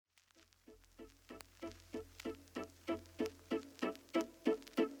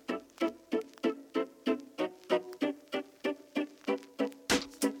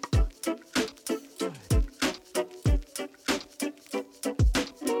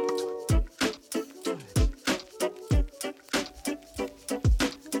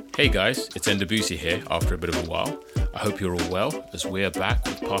Hey guys, it's Endebusi here after a bit of a while. I hope you're all well as we're back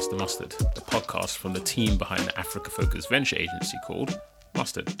with Pass the Mustard, the podcast from the team behind the Africa-focused venture agency called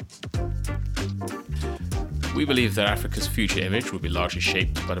Mustard. We believe that Africa's future image will be largely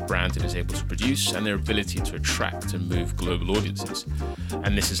shaped by the brands it is able to produce and their ability to attract and move global audiences.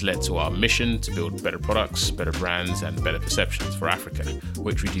 And this has led to our mission to build better products, better brands, and better perceptions for Africa,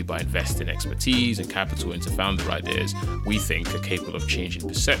 which we do by investing expertise and capital into founder ideas we think are capable of changing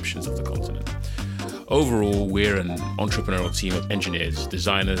perceptions of the continent. Overall, we're an entrepreneurial team of engineers,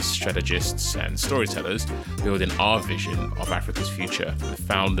 designers, strategists, and storytellers building our vision of Africa's future with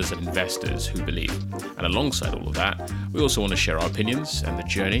founders and investors who believe. And alongside all of that, we also want to share our opinions and the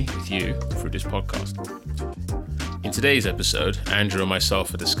journey with you through this podcast. In today's episode, Andrew and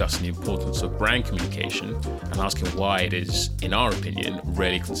myself are discussing the importance of brand communication and asking why it is, in our opinion,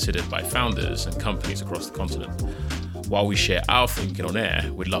 rarely considered by founders and companies across the continent. While we share our thinking on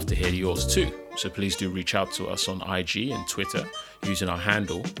air, we'd love to hear yours too. So please do reach out to us on IG and Twitter using our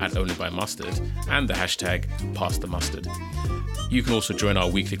handle @OnlyByMustard and the hashtag #PassTheMustard. You can also join our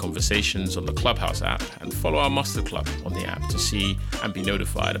weekly conversations on the Clubhouse app and follow our Mustard Club on the app to see and be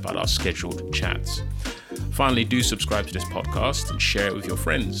notified about our scheduled chats. Finally, do subscribe to this podcast and share it with your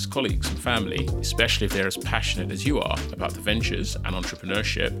friends, colleagues, and family, especially if they're as passionate as you are about the ventures and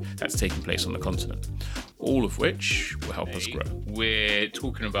entrepreneurship that's taking place on the continent, all of which will help us grow. We're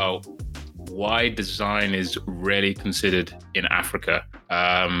talking about why design is rarely considered in Africa.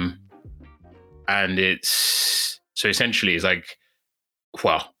 And it's like,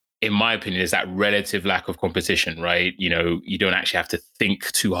 well, in my opinion, is that relative lack of competition, right? You know, you don't actually have to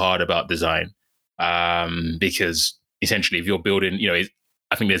think too hard about design. Because essentially if you're building,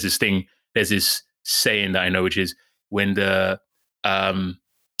 I think there's this saying that I know, which is when the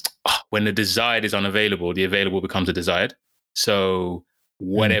desired is unavailable, the available becomes a desired. So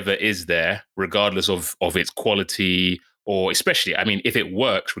whatever is there, regardless of its quality, or especially, if it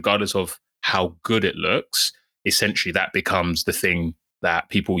works, regardless of how good it looks, essentially that becomes the thing that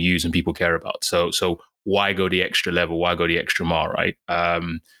people use and people care about. So why go the extra level? Why go the extra mile, right?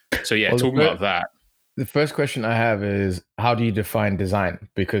 Talking about that. The first question I have is, how do you define design?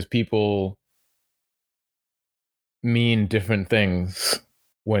 Because people mean different things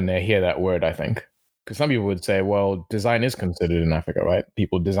when they hear that word, I think. Because some people would say, well, design is considered in Africa, right?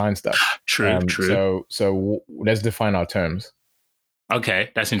 People design stuff. True. So let's define our terms. Okay,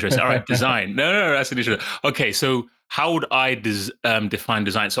 that's interesting. All right, design. No, that's interesting. Okay, so how would I define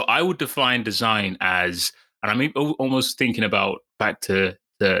design? So I would define design as, and I'm almost thinking about back to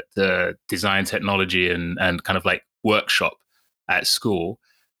the design technology and kind of like workshop at school.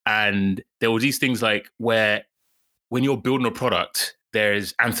 And there were these things like where when you're building a product,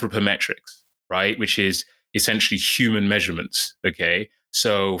 there's anthropometrics, right? Which is essentially human measurements, okay?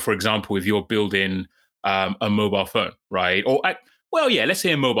 So for example, if you're building a mobile phone, right? Let's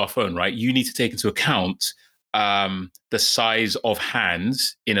say a mobile phone, right? You need to take into account the size of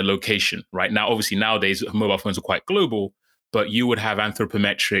hands in a location, right? Now, obviously nowadays mobile phones are quite global, but you would have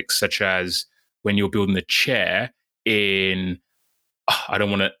anthropometrics such as when you're building a chair in, I don't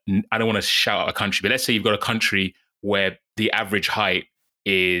want to shout out a country, but let's say you've got a country where the average height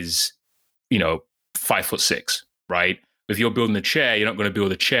is, 5'6", right? If you're building a chair, you're not going to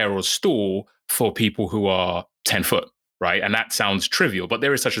build a chair or a stool for people who are 10 foot, right? And that sounds trivial, but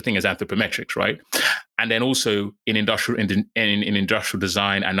there is such a thing as anthropometrics, right? And then also in industrial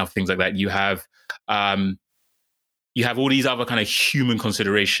design and other things like that, you have all these other kind of human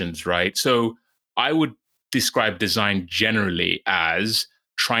considerations, right? So I would describe design generally as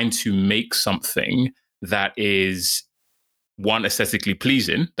trying to make something that is, one, aesthetically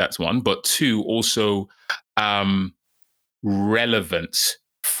pleasing, that's one, but two, also relevant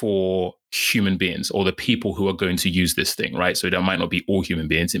for human beings or the people who are going to use this thing, right? So that might not be all human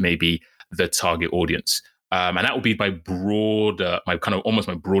beings, it may be the target audience. And that would be my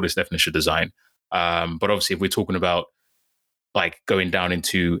broadest definition of design. But obviously, if we're talking about like going down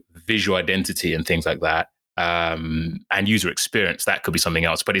into visual identity and things like that, and user experience, that could be something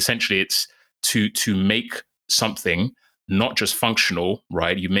else. But essentially, it's to make something not just functional,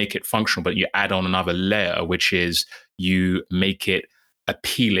 right? You make it functional, but you add on another layer, which is you make it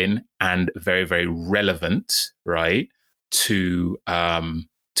appealing and very, very relevant, right, to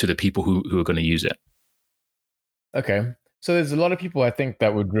the people who are going to use it. Okay. So there's a lot of people, I think,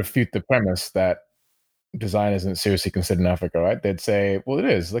 that would refute the premise that design isn't seriously considered in Africa, right? They'd say, well, it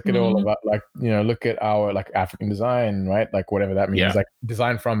is. Look at all about, look at our African design, right? Like whatever that means, like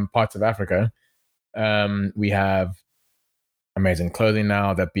design from parts of Africa. We have amazing clothing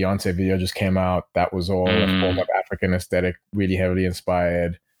now. That Beyonce video just came out. That was all a form of African aesthetic, really heavily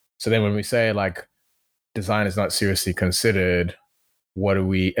inspired. So then when we say like design is not seriously considered, what do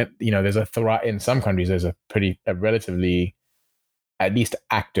we? There's in some countries there's a relatively at least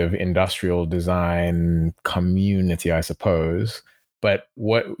active industrial design community, I suppose. But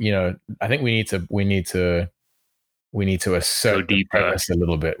what I think we need to assert the premise a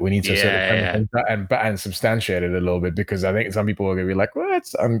little bit. We need to assert the premise and substantiate it a little bit, because I think some people are gonna be like,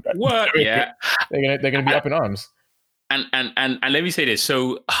 "What? What? Yeah." They're gonna be up in arms. And let me say this.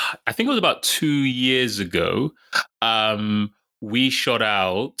 So I think it was about 2 years ago. We shot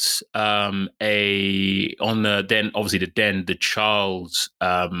out on the Charles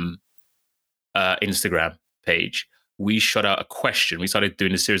Instagram page. We shot out a question. We started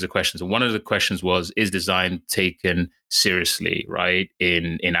doing a series of questions, and one of the questions was: is design taken seriously, right,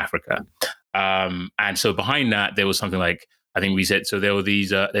 in Africa? And so behind that, there was something like, I think we said, so there were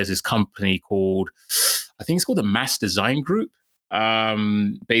these. There's this company called, I think it's called the Mass Design Group,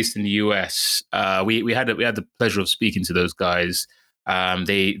 based in the US. We had the pleasure of speaking to those guys.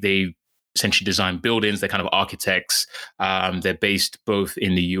 They essentially design buildings. They're kind of architects. They're based both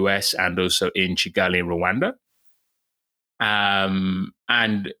in the US and also in Kigali in Rwanda.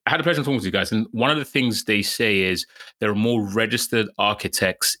 And I had the pleasure of talking to you guys. And one of the things they say is there are more registered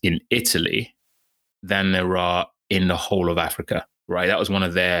architects in Italy than there are in the whole of Africa. Right? That was one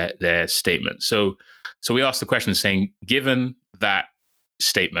of their statements. So we asked the question saying, given that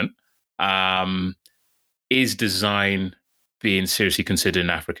statement, is design being seriously considered in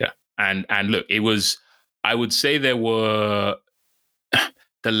Africa? And look, I would say there were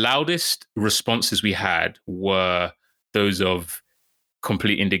the loudest responses we had were those of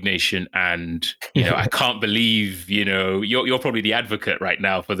complete indignation and I can't believe you're probably the advocate right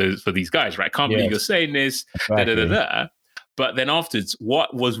now for these guys, right? I can't believe you're saying this. Exactly. But then afterwards,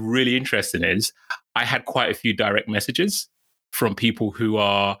 what was really interesting is I had quite a few direct messages from people who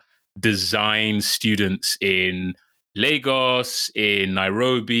are design students in Lagos, in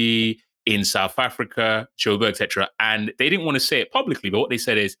Nairobi, in South Africa, Joburg, etc. And they didn't want to say it publicly, but what they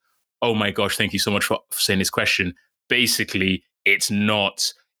said is, "Oh my gosh, thank you so much for saying this question. Basically, it's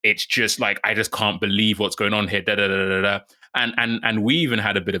just like, I just can't believe what's going on here." And we even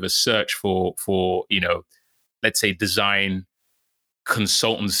had a bit of a search for let's say design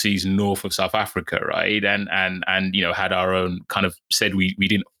consultancies north of South Africa, right? And had our own kind of said we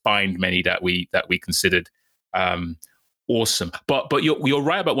didn't find many that we considered awesome. But you're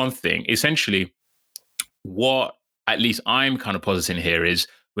right about one thing. Essentially, what at least I'm kind of positing here is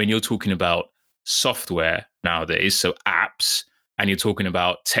when you're talking about software nowadays, so apps, and you're talking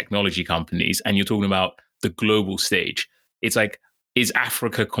about technology companies, and you're talking about the global stage, it's like, is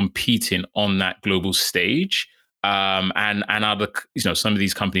Africa competing on that global stage? And are some of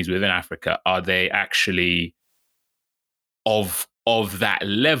these companies within Africa, are they actually of that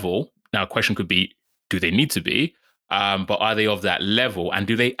level? Now, a question could be, do they need to be? But are they of that level? And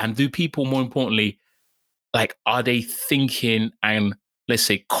do people, more importantly, like, are they thinking and, let's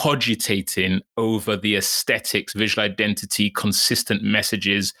say, cogitating over the aesthetics, visual identity, consistent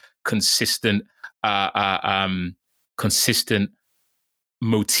messages, consistent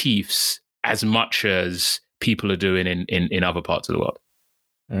motifs as much as people are doing in other parts of the world?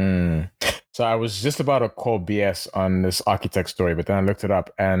 So I was just about to call BS on this architect story, but then I looked it up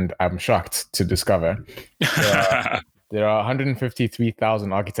and I'm shocked to discover there are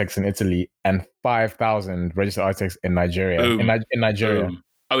 153,000 architects in Italy and 5,000 registered architects in Nigeria. Boom. In Nigeria. Boom.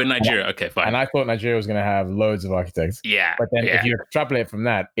 Oh, in Nigeria. Okay, fine. And I thought Nigeria was going to have loads of architects. Yeah. But then if you extrapolate from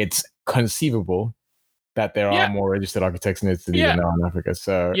that, it's conceivable that there are more registered architects in Italy than there are in Africa.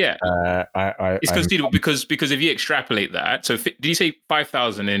 So it's conceivable because if you extrapolate that, so did you say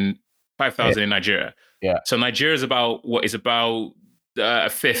 5,000 in Nigeria? Yeah. So Nigeria is about a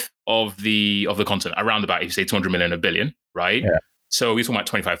fifth of the continent, around about, if you say 200 million, a billion, right? Yeah. So we're talking about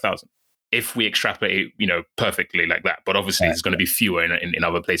 25,000. If we extrapolate, perfectly like that, but obviously there's going to be fewer in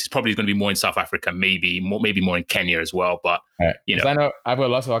other places. Probably going to be more in South Africa, maybe more in Kenya as well. But I know I've got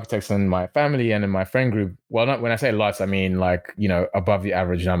lots of architects in my family and in my friend group. Well, not when I say lots, I mean like above the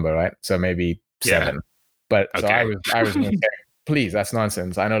average number, right? So maybe 7. But okay. So I was going to say, please, that's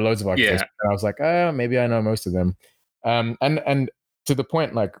nonsense. I know loads of architects, and I was like, maybe I know most of them. And to the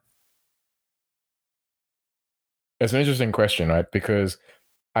point, like, it's an interesting question, right? Because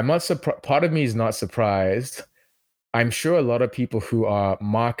I'm not surprised. Part of me is not surprised. I'm sure a lot of people who are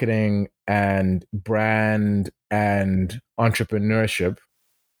marketing and brand and entrepreneurship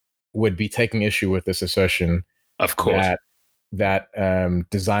would be taking issue with this assertion. Of course, that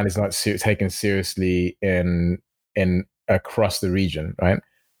design is not taken seriously in across the region, right?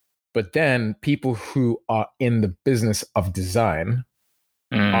 But then people who are in the business of design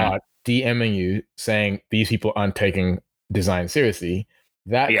are DMing you saying these people aren't taking design seriously,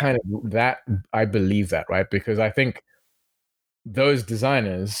 that I believe that, right? Because I think those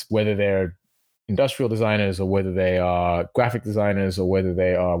designers, whether they're industrial designers or whether they are graphic designers or whether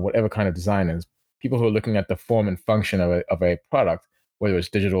they are whatever kind of designers, people who are looking at the form and function of a product, whether it's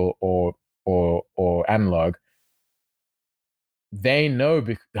digital or analog, they know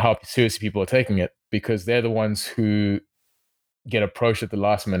how seriously people are taking it because they're the ones who get approached at the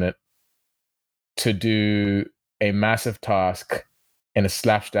last minute to do a massive task in a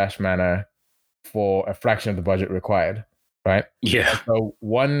slapdash manner for a fraction of the budget required, right? Yeah. So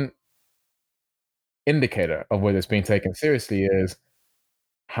one indicator of whether it's being taken seriously is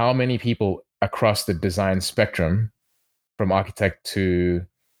how many people across the design spectrum, from architect to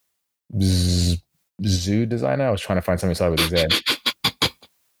zoo designer. I was trying to find something started with a Z.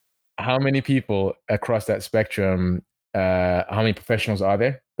 How many people across that spectrum? How many professionals are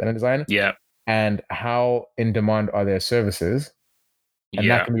there that are design? Yeah. And how in demand are their services? And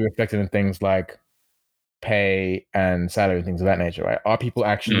that can be reflected in things like pay and salary and things of that nature, right? Are people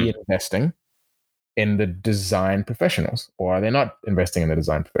actually investing in the design professionals, or are they not investing in the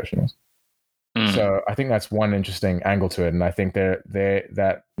design professionals? So I think that's one interesting angle to it, and I think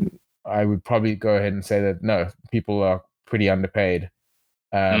that I would probably go ahead and say that no, people are pretty underpaid,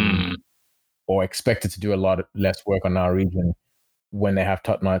 or expected to do a lot less work on our region when they have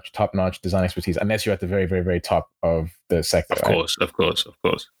top-notch design expertise, unless you're at the very, very, very top of the sector. Of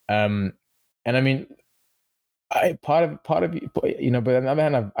course. And I mean, part of you know, but on the other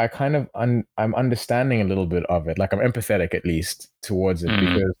hand, I'm understanding a little bit of it. Like I'm empathetic at least towards it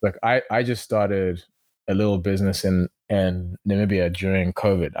because like I just started a little business in Namibia during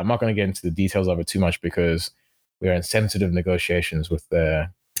COVID. I'm not going to get into the details of it too much because we're in sensitive negotiations with the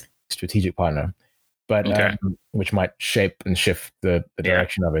strategic partner, but which might shape and shift the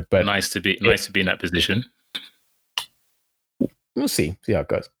direction of it. But nice to be in that position. We'll see how it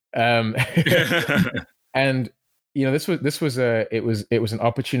goes. And you know, this was an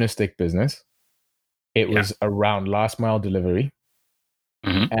opportunistic business. It was around last mile delivery,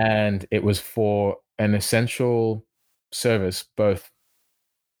 and it was for an essential service, both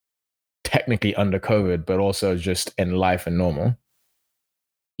technically under COVID, but also just in life and normal.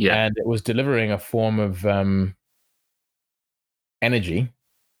 Yeah, and it was delivering a form of energy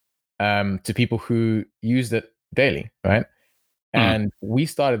to people who used it daily, right? And we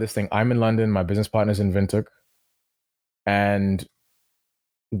started this thing. I'm in London. My business partner's in Windhoek. And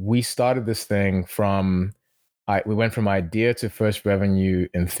we started this thing we went from idea to first revenue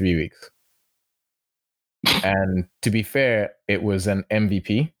in 3 weeks. And to be fair, it was an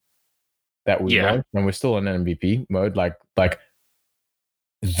MVP that we launched, and we're still in an MVP mode. Like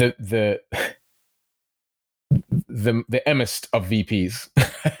the Mist of VPs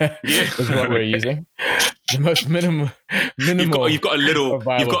is what we're using. The most minimal. You've got a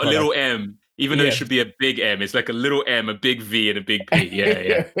little M, even though it should be a big M. It's like a little M, a big V, and a big P.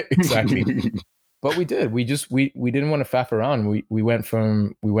 Yeah, exactly. But we did. We didn't want to faff around. We went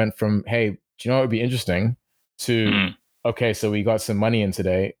from hey, do you know what would be interesting? To okay, so we got some money in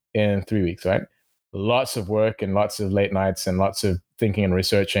today in 3 weeks, right? Lots of work and lots of late nights and lots of thinking and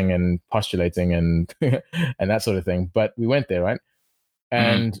researching and postulating and and that sort of thing. But we went there, right?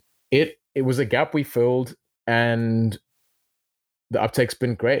 And it was a gap we filled, and the uptake's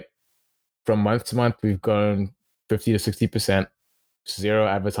been great. From month to month, we've grown 50 to 60%. Zero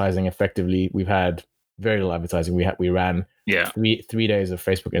advertising effectively. We've had very little advertising. We ran 3 days of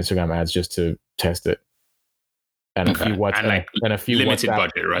Facebook, Instagram ads just to test it, and a few limited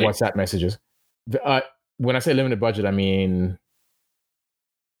budget, right? WhatsApp messages. When I say limited budget, I mean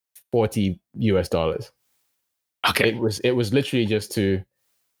 $40. Okay. It was literally just to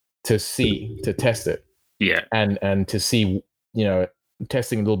test it. Yeah. And to see, you know,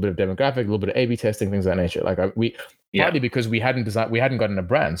 testing a little bit of demographic, a little bit of A/B testing, things of that nature. Like partly because we hadn't gotten a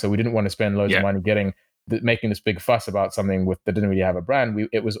brand, so we didn't want to spend loads of money making this big fuss about something that didn't really have a brand.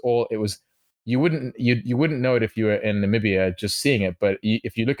 You wouldn't know it if you were in Namibia just seeing it, but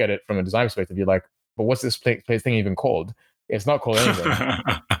if you look at it from a design perspective, you're like, but what's this place thing even called? It's not called anything.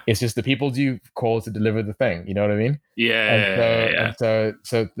 It's just the people you call to deliver the thing. You know what I mean? Yeah. And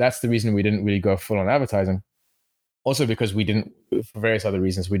so that's the reason we didn't really go full on advertising. Also because for various other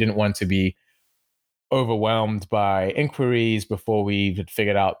reasons, we didn't want to be overwhelmed by inquiries before we had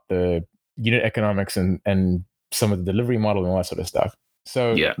figured out the unit economics and some of the delivery model and all that sort of stuff.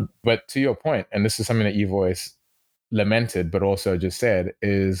 So, but to your point, and this is something that you've always lamented, but also just said,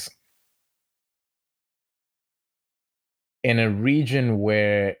 is in a region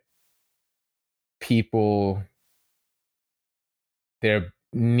where people, their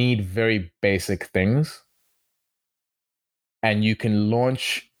need very basic things, and you can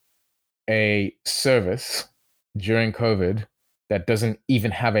launch a service during COVID that doesn't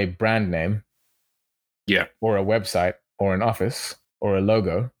even have a brand name, or a website, or an office, or a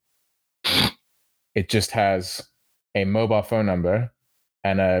logo. It just has a mobile phone number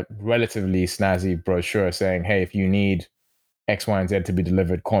and a relatively snazzy brochure saying, hey, if you need X, Y, and Z to be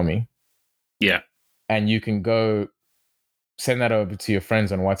delivered, call me. Yeah. And you can go send that over to your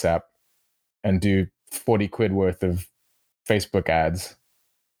friends on WhatsApp and do 40 quid worth of Facebook ads.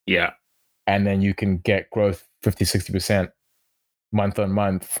 Yeah. And then you can get growth 50, 60% month on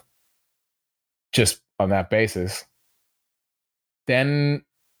month just on that basis. Then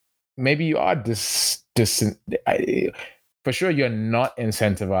maybe you are for sure you're not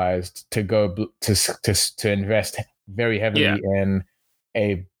incentivized to go to invest very heavily in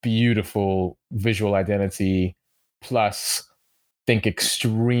a beautiful visual identity, plus think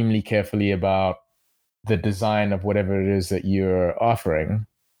extremely carefully about the design of whatever it is that you're offering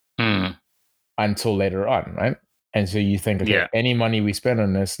until later on, right? And so you think, okay, any money we spend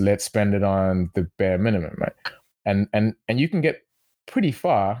on this, let's spend it on the bare minimum, right? And you can get pretty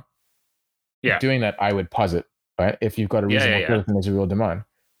far doing that, I would posit, right? If you've got a reasonable growth and there's a real demand.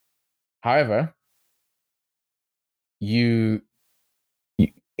 However,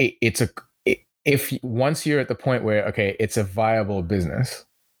 once you're at the point where, okay, it's a viable business,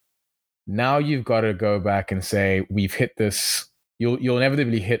 now you've got to go back and say, we've hit this. You'll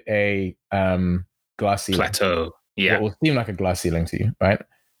inevitably hit a glass ceiling. Plateau. Yeah. What will seem like a glass ceiling to you, right?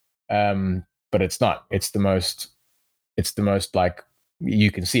 But it's not. It's the most like,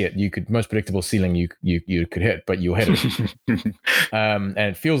 you can see it. Most predictable ceiling you could hit, but you'll hit it. And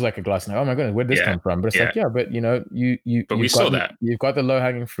it feels like a glass. Like, oh my goodness, where did this come from? But it's like, but we saw that. You've got the low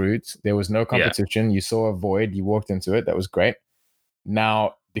hanging fruits. There was no competition. You saw a void. You walked into it. That was great.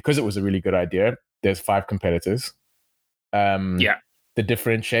 Now, because it was a really good idea, there's 5 competitors. The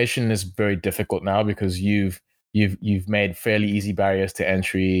differentiation is very difficult now because you've made fairly easy barriers to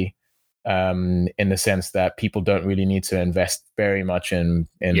entry. In the sense that people don't really need to invest very much in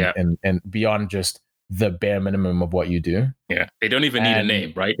beyond just the bare minimum of what you do. Yeah, they don't even need a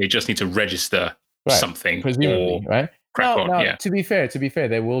name, right? They just need to register something, presumably, right? Crack on. Now, to be fair,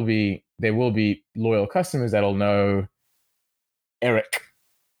 there will be loyal customers that'll know Eric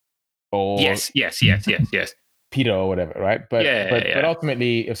or yes. Peter or whatever, right? But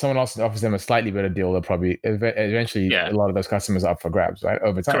ultimately, if someone else offers them a slightly better deal, they'll probably eventually a lot of those customers are up for grabs, right?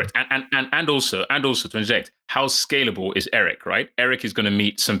 Over time. Correct. And also to inject, how scalable is Eric, right? Eric is going to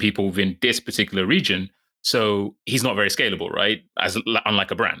meet some people within this particular region, so he's not very scalable, right?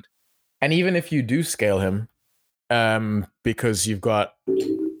 Unlike a brand. And even if you do scale him, because you've got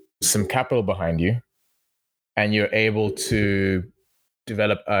some capital behind you, and you're able to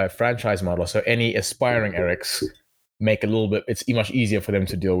develop a franchise model, so any aspiring Erics make it's much easier for them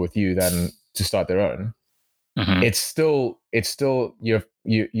to deal with you than to start their own. Mm-hmm. It's still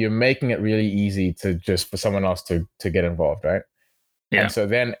you're making it really easy to just for someone else to get involved, right? Yeah. And so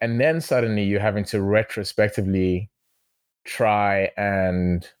then suddenly you're having to retrospectively try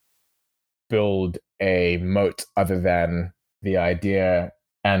and build a moat other than the idea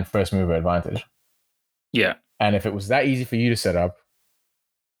and first mover advantage. Yeah. And if it was that easy for you to set up,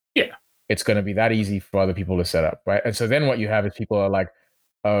 it's going to be that easy for other people to set up, right? And so then what you have is people are like,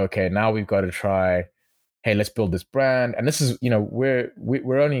 oh, okay, now we've got to try, hey, let's build this brand. And this is, we're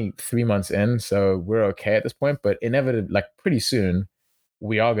only 3 months in, so we're okay at this point, but inevitably, like pretty soon,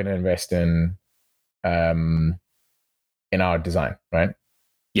 we are going to invest in our design, right?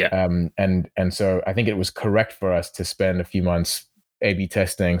 Yeah. And so I think it was correct for us to spend a few months A/B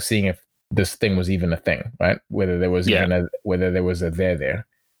testing, seeing if this thing was even a thing, right? Whether there was whether there was a there.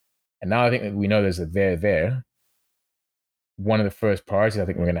 And now I think that we know there's a there. One of the first priorities I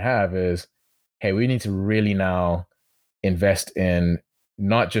think we're going to have is, hey, we need to really now invest in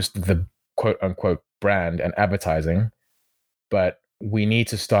not just the quote unquote brand and advertising, but we need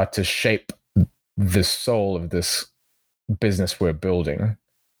to start to shape the soul of this business we're building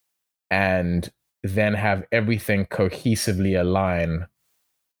and then have everything cohesively align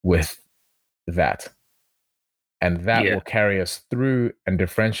with that. And that will carry us through and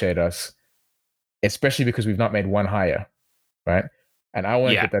differentiate us, especially because we've not made one hire, right? And I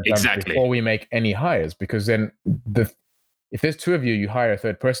want to get that done before we make any hires, because then if there's 2 of you, you hire a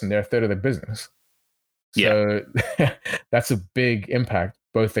third person, they're a third of the business. So that's a big impact,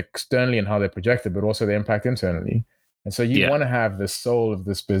 both externally and how they're projected, but also the impact internally. And so you want to have the soul of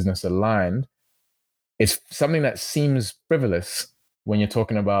this business aligned. It's something that seems frivolous when you're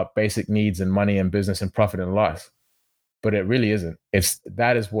talking about basic needs and money and business and profit and loss. but it really isn't.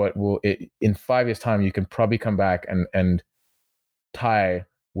 That is what in 5 years time, you can probably come back and tie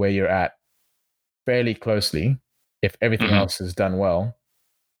where you're at fairly closely. If everything else is done well,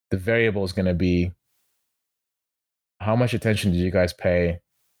 the variable is going to be, how much attention did you guys pay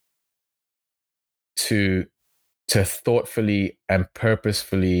to thoughtfully and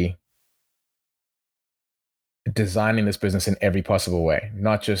purposefully designing this business in every possible way,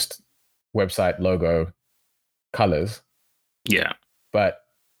 not just website, logo, colors. Yeah. But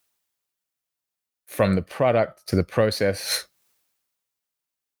from the product to the process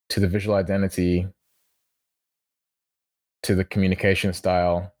to the visual identity to the communication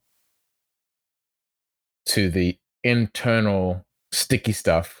style to the internal sticky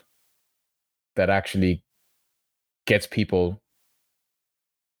stuff that actually gets people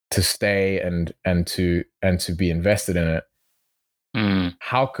to stay and to be invested in it.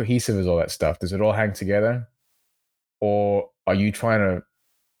 How cohesive is all that stuff? Does it all hang together? Or are you trying to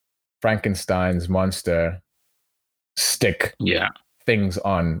Frankenstein's monster stick things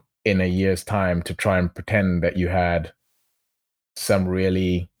on in a year's time to try and pretend that you had some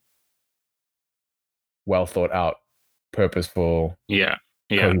really well thought out, purposeful,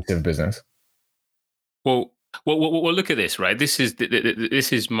 cohesive business? Well, look at this, right? This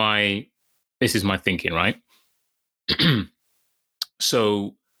is my thinking, right?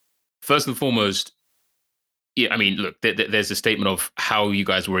 So, first and foremost, I mean, look, there's a statement of how you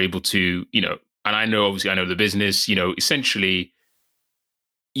guys were able to, and I know the business, essentially,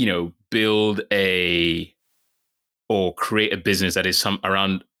 build or create a business that is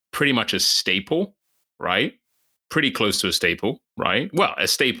around pretty much a staple, right? Pretty close to a staple, right? Well, a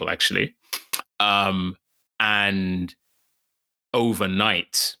staple actually. And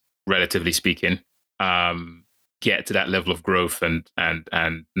overnight, relatively speaking, get to that level of growth and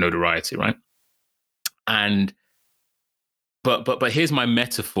notoriety, right? And but here's my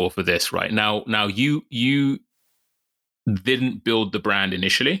metaphor for this, right? Now you didn't build the brand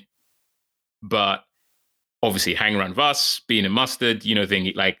initially, but obviously hang around us, being in Mustard,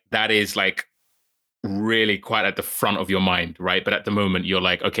 thing like that is like really quite at the front of your mind, right? But at the moment you're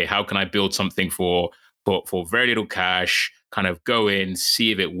like, okay, how can I build something for very little cash, kind of go in,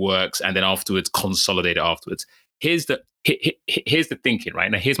 see if it works, and then afterwards consolidate it afterwards. Here's the thinking,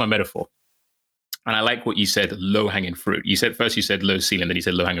 right? Now here's my metaphor. And I like what you said, low hanging fruit. You said low ceiling, then you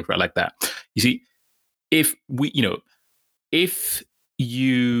said low hanging fruit. I like that. You see, if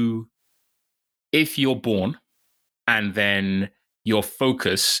you're born and then your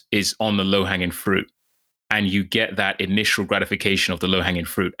focus is on the low hanging fruit and you get that initial gratification of the low hanging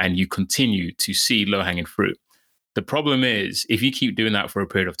fruit and you continue to see low hanging fruit, the problem is if you keep doing that for a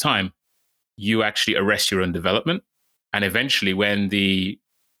period of time, you actually arrest your own development. And eventually when the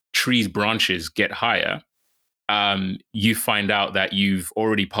tree's branches get higher, you find out that you've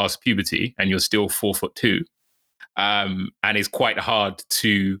already passed puberty and you're still 4'2". And it's quite hard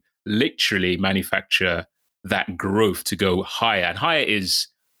to literally manufacture that growth to go higher. And higher is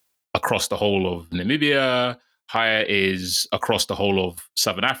across the whole of Namibia, higher is across the whole of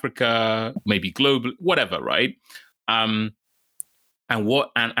Southern Africa, maybe global, whatever, right? And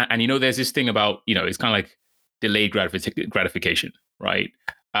there's this thing about, it's kind of like delayed gratification, right?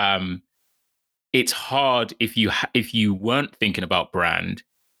 It's hard if you weren't thinking about brand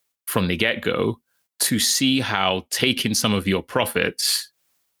from the get-go to see how taking some of your profits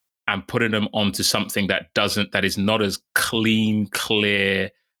and putting them onto something that is not as clean, clear,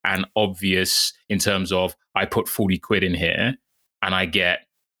 and obvious in terms of I put 40 quid in here and I get,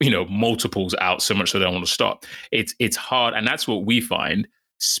 multiples out so much so they don't want to stop. It's hard. And that's what we find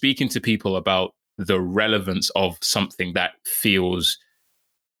speaking to people about the relevance of something that feels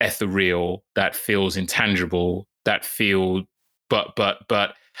ethereal, that feels intangible, that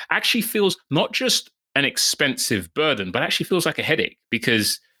but actually feels not just an expensive burden, but actually feels like a headache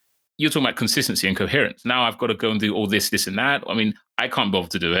because you're talking about consistency and coherence. Now I've got to go and do all this and that. I mean, I can't bother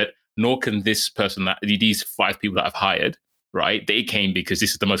to do it, nor can this person, these 5 people that I've hired, right? They came because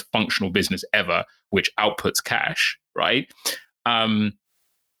this is the most functional business ever, which outputs cash, right? In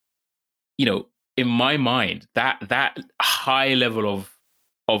my mind, that high level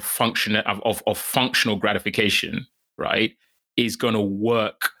of functional gratification, right, is going to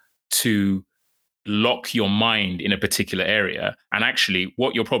work to lock your mind in a particular area. And actually,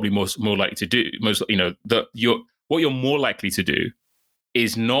 what you're probably more likely to do, what you're more likely to do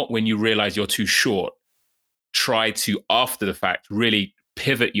is not when you realize you're too short, try to, after the fact, really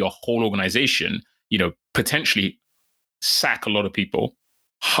pivot your whole organization, potentially sack a lot of people,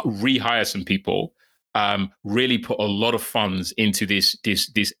 rehire some people, really put a lot of funds into this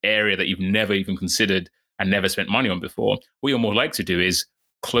area that you've never even considered and never spent money on before, what you're more likely to do is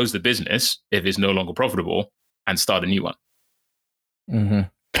close the business if it's no longer profitable and start a new one. Mm-hmm.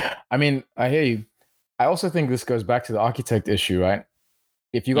 I mean, I hear you. I also think this goes back to the architect issue, right?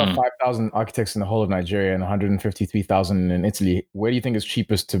 If you got 5,000 architects in the whole of Nigeria and 153,000 in Italy, where do you think it's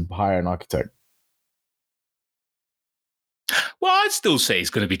cheapest to hire an architect? Well, I'd still say it's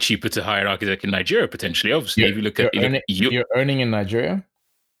going to be cheaper to hire an architect in Nigeria, potentially. Obviously, if you look at you're earning in Nigeria.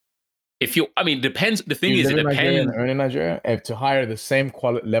 If you, I mean, depends. The thing is, it depends. Nigeria and earn in Nigeria to hire the same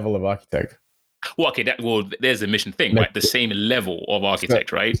quality level of architect. Well, okay, there's the mission thing, right? The same level of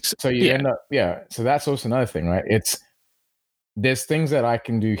architect, right? So you end up, So that's also another thing, right? There's things that I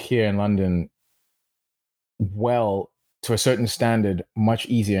can do here in London well to a certain standard, much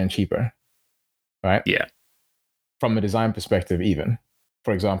easier and cheaper, right? Yeah. From a design perspective, even,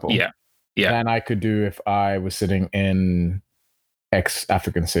 for example, than I could do if I was sitting in X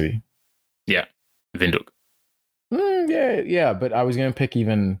African city. Yeah, Windhoek. But I was going to pick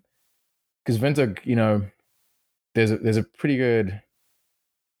even because Windhoek, there's a pretty good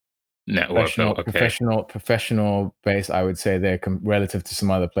network, professional base, I would say, there relative to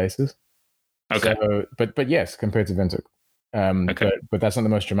some other places. Okay, so, but yes, compared to Windhoek, but that's not the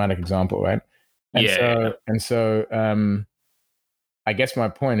most dramatic example, right? And so I guess my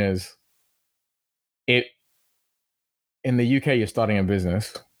point is, in the UK, you're starting a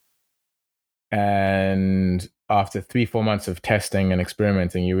business, and after 3-4 months of testing and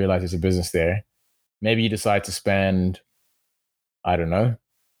experimenting, you realize there's a business there. Maybe you decide to spend, I don't know,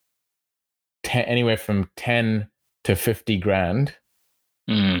 anywhere from 10 to 50 grand,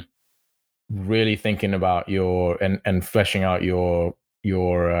 really thinking about and fleshing out your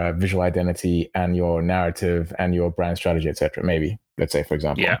visual identity and your narrative and your brand strategy, etc. Maybe, let's say, for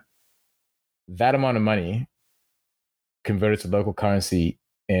example, that amount of money converted to local currency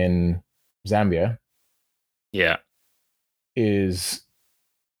in Zambia, is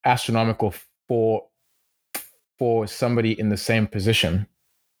astronomical for somebody in the same position,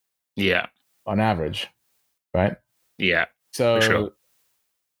 on average, right? So for sure.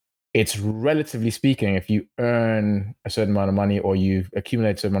 It's relatively speaking, if you earn a certain amount of money, or you've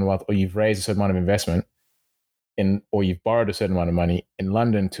accumulated a certain amount of wealth, or you've raised a certain amount of investment or you've borrowed a certain amount of money in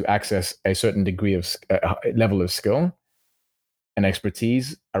London to access a certain degree of level of skill and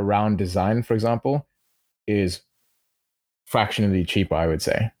expertise around design, for example, is fractionally cheaper, I would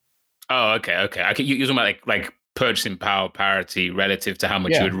say. Oh, okay. You're talking about like purchasing power parity relative to how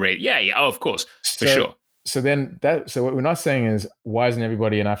much you would rate. Yeah. Oh, of course, for sure. So what we're not saying is, why doesn't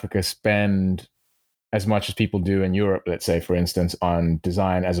everybody in Africa spend as much as people do in Europe, let's say, for instance, on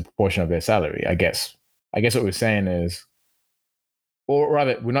design as a proportion of their salary? I guess what we're saying is, or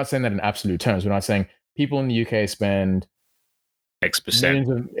rather, we're not saying that in absolute terms. We're not saying people in the UK spend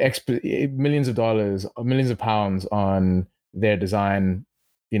X%, millions of dollars, or millions of pounds on their design,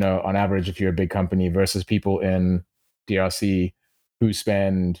 on average, if you're a big company, versus people in DRC who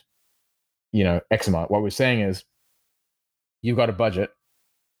spend, X amount. What we're saying is, you've got a budget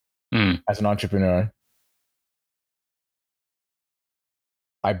as an entrepreneur.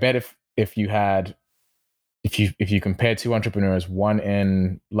 I bet if you compare two entrepreneurs, one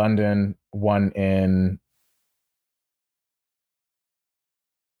in London, one in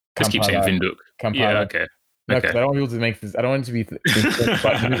Kampala, just keep saying Windhoek. Kampala. Yeah, okay. No, I don't want people to make this. I don't want it to be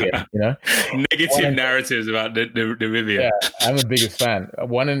negative narratives about the Namibia. Yeah, I'm the biggest fan.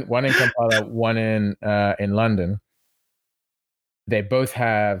 One in Kampala, one in London. They both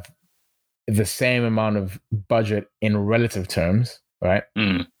have the same amount of budget in relative terms, right?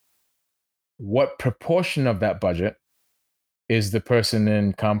 What proportion of that budget is the person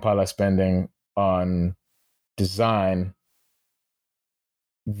in Kampala spending on design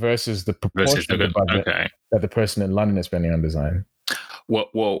versus the proportion of the budget that the person in London is spending on design?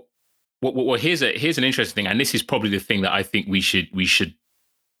 Well, here's an interesting thing, and this is probably the thing that I think we should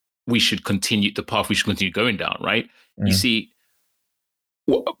continue, the path we should continue going down, right? You see,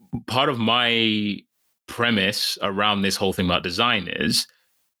 part of my premise around this whole thing about design is,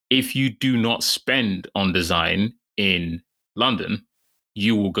 if you do not spend on design in London,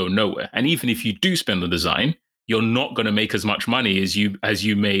 you will go nowhere. And even if you do spend on design, you're not going to make as much money as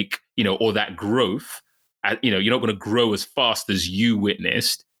you make, or that growth. You're not going to grow as fast as you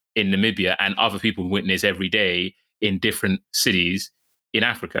witnessed in Namibia and other people witness every day in different cities in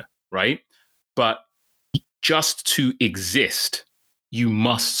Africa, right? But just to exist, you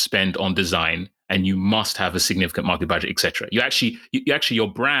must spend on design, and you must have a significant market budget, etc. You actually, your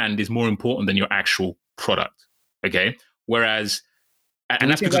brand is more important than your actual product. Okay, whereas,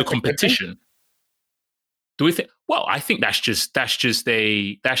 and that's because of competition. Do we think? Well, I think that's just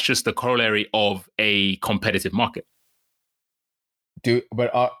the corollary of a competitive market.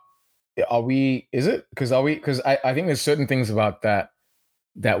 Are we? Is it? Because I think there's certain things about that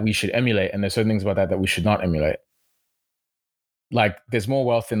we should emulate, and there's certain things about that we should not emulate. Like, there's more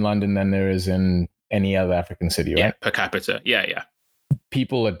wealth in London than there is in any other African city, right? Yeah, per capita. Yeah.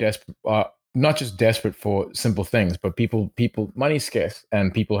 People are desperate, not just desperate for simple things, but people, money's scarce,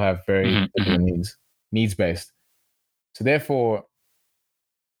 and people have very particular needs based. So therefore,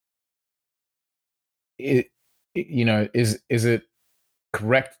 is it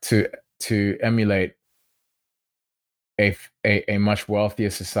correct to emulate a much wealthier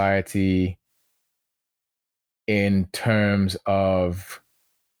society in terms of,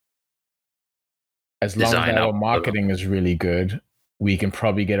 as long as our marketing is really good, we can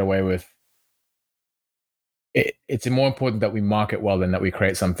probably get away with it. It's more important that we market well than that we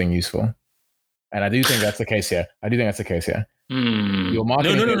create something useful. And I do think that's the case here. Your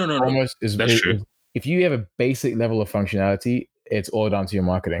marketing That's true. If you have a basic level of functionality, it's all down to your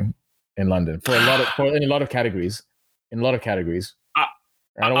marketing in London in a lot of categories. I don't want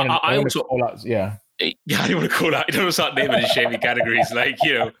to call out. Yeah. Yeah, I don't want to call out. I don't want to start naming and shaming categories, like,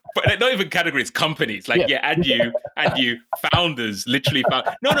 but not even categories, companies, like, and you founders, literally found.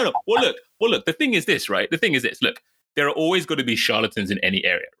 No. Well, look. The thing is this, right? Look, there are always going to be charlatans in any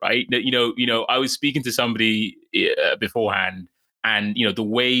area, right? I was speaking to somebody beforehand, and the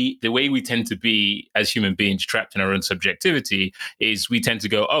way we tend to be as human beings, trapped in our own subjectivity, is we tend to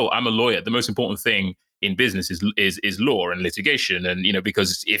go, "Oh, I'm a lawyer. The most important thing in business is law and litigation," and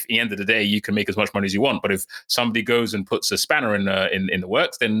because if at the end of the day you can make as much money as you want, but if somebody goes and puts a spanner in the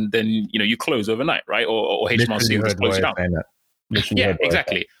works, then you close overnight, right? Or HMRC will close you down. Yeah,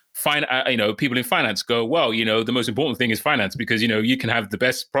 exactly. People in finance go, well, the most important thing is finance, because you can have the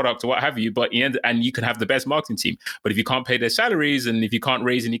best product or what have you, but and you can have the best marketing team, but if you can't pay their salaries and if you can't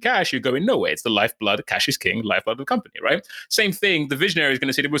raise any cash, you're going nowhere. It's the lifeblood. Cash is king. Lifeblood of the company, right? Same thing. The visionary is going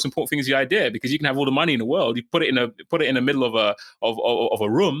to say the most important thing is the idea, because you can have all the money in the world, you put it in the middle of a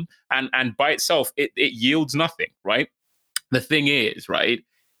room, and by itself it yields nothing, right? The thing is, right,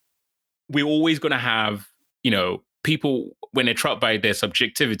 we're always going to have people, when they're trapped by their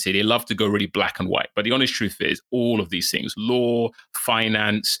subjectivity, they love to go really black and white. But the honest truth is, all of these things, law,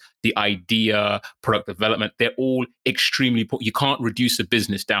 finance, the idea, product development, they're all extremely important. You can't reduce a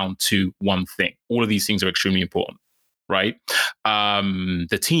business down to one thing. All of these things are extremely important, right?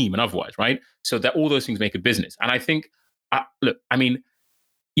 The team and otherwise, right? So that all those things make a business. And I think, look, I mean,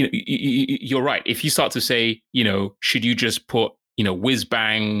 you're right. If you start to say, should you just put whiz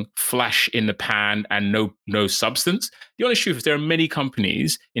bang, flash in the pan, and no substance? The honest truth is, there are many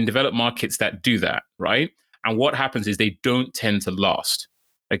companies in developed markets that do that, right? And what happens is they don't tend to last.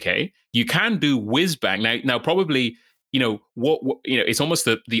 Okay, you can do whiz bang now. Probably, it's almost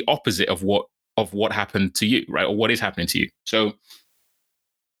the opposite of what happened to you, right? Or what is happening to you. So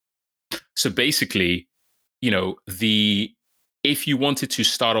basically, if you wanted to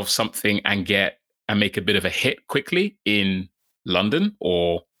start off something and make a bit of a hit quickly in London,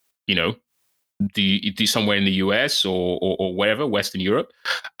 or somewhere in the US or wherever, Western Europe,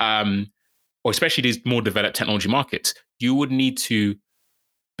 or especially these more developed technology markets, you would need to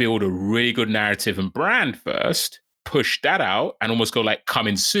build a really good narrative and brand first, push that out, and almost go like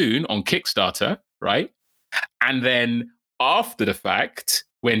coming soon on Kickstarter, right? And then after the fact,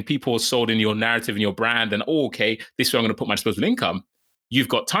 when people are sold in your narrative and your brand, and okay, this is where I'm going to put my disposable income, you've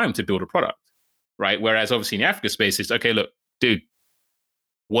got time to build a product, right? Whereas obviously in the Africa space, it's okay, look, dude,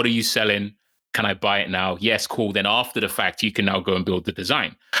 what are you selling? Can I buy it now? Yes, cool. Then after the fact, you can now go and build the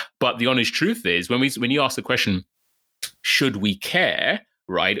design. But the honest truth is, when you ask the question, should we care,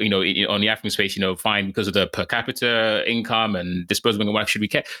 right? On the African space, fine, because of the per capita income and disposable income, why should we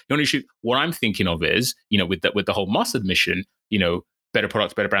care? The honest truth, what I'm thinking of is, with the whole Mustard mission, better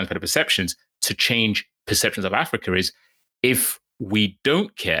products, better brands, better perceptions, to change perceptions of Africa, is if we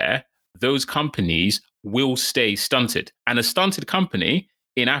don't care, those companies will stay stunted. And a stunted company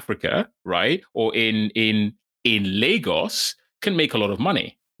in Africa, right, or in Lagos, can make a lot of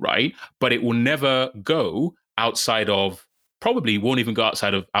money, right? But it will never go outside of, probably won't even go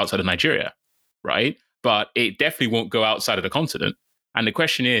outside of Nigeria, right? But it definitely won't go outside of the continent. And the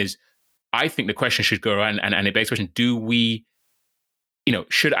question is, I think the question should go around, and it begs the question, do we,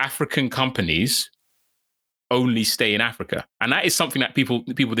 should African companies only stay in Africa? And that is something that people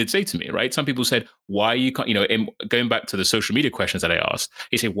did say to me, right? Some people said, why you can't, going back to the social media questions that I asked,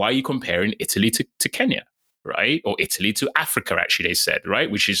 they say, why are you comparing Italy to Kenya, right? Or Italy to Africa, actually, they said,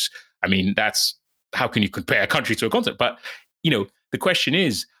 right? Which is, that's, how can you compare a country to a continent? But, the question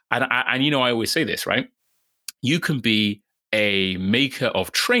is, and I always say this, right? you can be a maker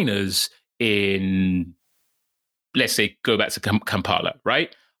of trainers in, let's say, go back to Kampala,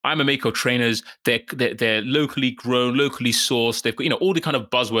 right? I'm a maker of trainers. They're locally grown, locally sourced. They've got, all the kind of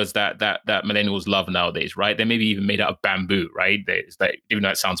buzzwords that millennials love nowadays, right? They maybe even made out of bamboo, right? It's like, even though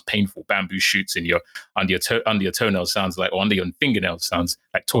it sounds painful, bamboo shoots in your under your toenails sounds like, or under your fingernails sounds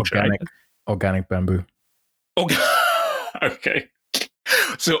like torture. Organic bamboo. Okay.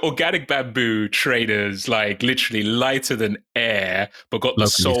 So organic bamboo trainers, like literally lighter than air, but got the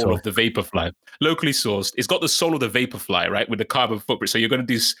soul of the vaporfly. Locally sourced. It's got the soul of the vaporfly, right? With the carbon footprint. So you're gonna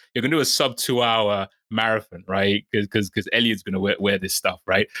do a sub 2 hour marathon, right? Because Elliot's gonna wear this stuff,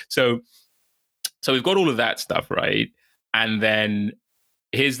 right? So we've got all of that stuff, right? And then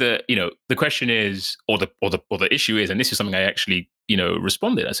here's the question is, or the issue is, and this is something I actually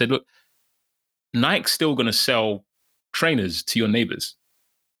responded. I said, look, Nike's still gonna sell trainers to your neighbors,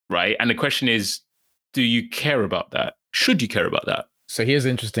 right? And the question is, do you care about that? Should you care about that? So here's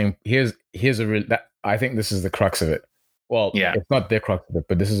interesting. Here's a real, that I think this is the crux of it. Well, yeah, it's not the crux of it,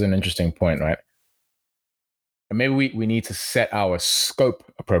 but this is an interesting point, right? And maybe we need to set our scope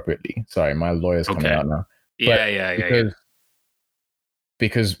appropriately. Sorry, my lawyer's coming out now.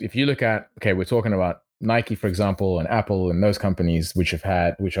 Because if you look at, we're talking about Nike, for example, and Apple and those companies which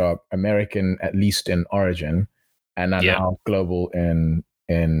are American, at least in origin, and are now global in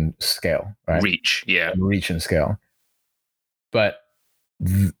scale, right? Reach and scale. But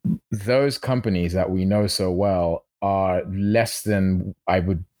those companies that we know so well are less than, I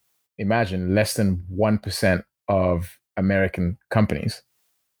would imagine, less than 1% of American companies.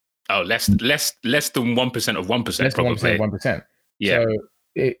 Oh, less than 1% of 1%. Less than 1% of 1%. Yeah.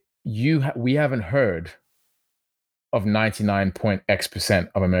 So we haven't heard of 99.x%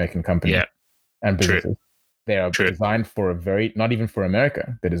 of American companies and businesses. True. They are designed for not even for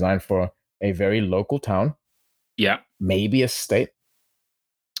America. They're designed for a very local town. Yeah. Maybe a state.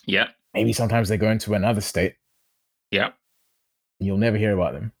 Yeah. Maybe sometimes they go into another state. Yeah. You'll never hear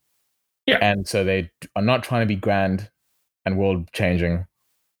about them. Yeah. And so they are not trying to be grand and world changing.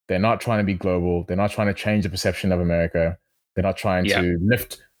 They're not trying to be global. They're not trying to change the perception of America. They're not trying to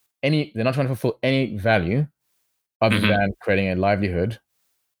they're not trying to fulfill any value other than creating a livelihood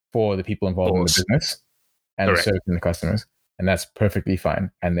for the people involved in the business and serving the customers. And that's perfectly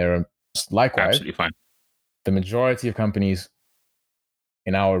fine. And there are likewise, absolutely fine. The majority of companies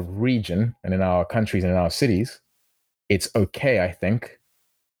in our region and in our countries and in our cities, it's okay, I think,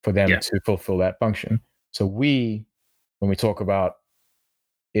 for them to fulfill that function. So when we talk about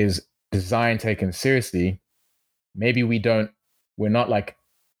is design taken seriously, maybe we're not like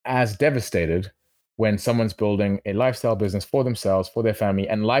as devastated when someone's building a lifestyle business for themselves, for their family,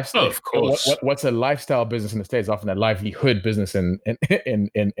 and lifestyle. Oh, of course. What's a lifestyle business in the States? Often a livelihood business in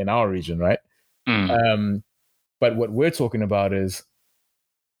our region, right? But what we're talking about is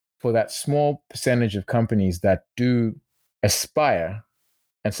for that small percentage of companies that do aspire,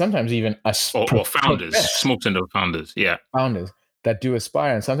 and sometimes even or founders, small percent of founders, founders that do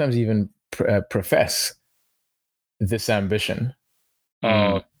aspire, and sometimes even profess this ambition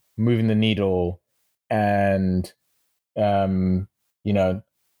of moving the needle and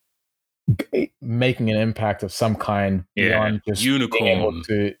making an impact of some kind beyond just unicorn.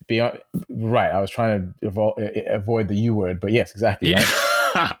 Right. I was trying to avoid the U word, but yes, exactly. Right?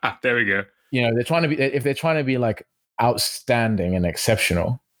 There we go. They're trying to be, if they're trying to be like outstanding and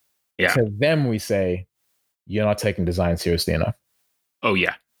exceptional, to them we say, you're not taking design seriously enough. Oh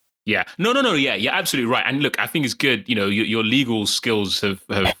yeah. Yeah. No. Yeah. You're absolutely right. And look, I think it's good. Your legal skills have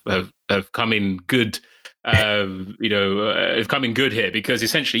come in good. Have come in good here because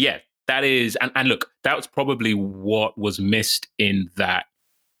essentially, that is. And look, that's probably what was missed in that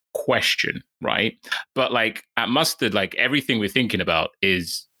question, right? But like at Mustard, like everything we're thinking about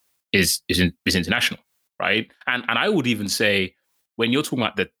is international, right? And I would even say when you're talking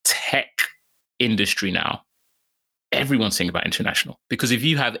about the tech industry now, everyone's thinking about international, because if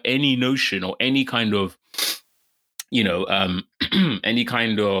you have any notion or any kind of, any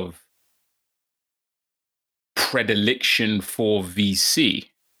kind of predilection for VC,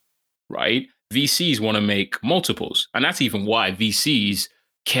 right? VCs want to make multiples. And that's even why VCs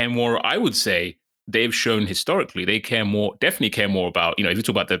care more. I would say they've shown historically, definitely care more about, if you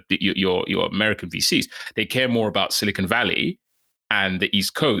talk about your American VCs, they care more about Silicon Valley and the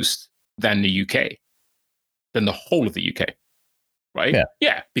East Coast than the UK. Than the whole of the UK, right?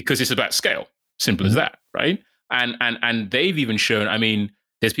 Yeah, because it's about scale. Simple as that, right? And they've even shown. I mean,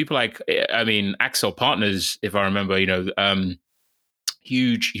 there's people like Accel Partners, if I remember,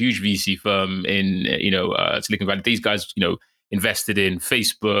 huge VC firm in Silicon Valley. These guys, invested in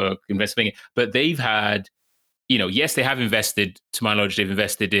Facebook, but they've had yes, they have invested. To my knowledge, they've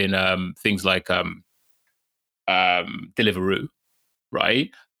invested in things like Deliveroo, right?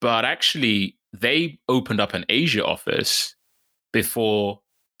 But actually, they opened up an Asia office before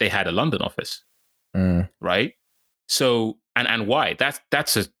they had a London office, right? So, and why? That's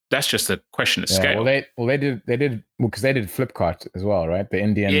just a question of scale. They did because they did Flipkart as well, right? The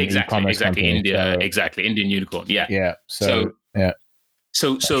Indian e-commerce company. India, exactly, Indian unicorn. Yeah, yeah. So when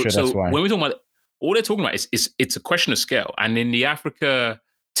we're talking about all they're talking about is it's a question of scale. And in the Africa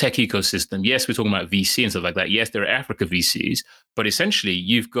tech ecosystem, yes, we're talking about VC and stuff like that. Yes, there are Africa VCs, but essentially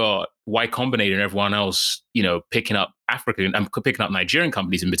you've got Y Combinator and everyone else, picking up African and picking up Nigerian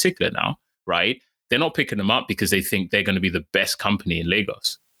companies in particular now, right? They're not picking them up because they think they're going to be the best company in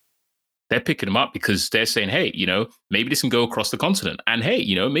Lagos. They're picking them up because they're saying, hey, maybe this can go across the continent. And hey,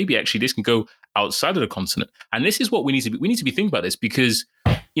 maybe actually this can go outside of the continent. And this is what we need to be thinking about this because,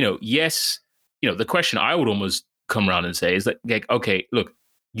 yes, the question I would almost come around and say is that, like, okay, look,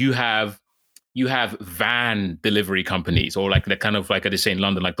 you have van delivery companies, or like the kind of like I say in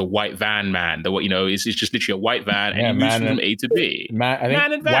London, like the white van man. It's just literally a white van and you move from A to B. I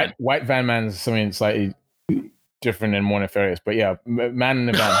think white van man is something slightly different and more nefarious, but yeah, man in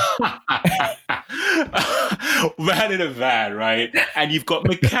a van. Man in a van, right? And you've got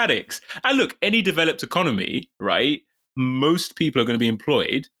mechanics. And look, any developed economy, right? Most people are going to be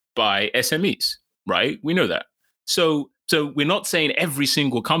employed by SMEs, right? We know that. So we're not saying every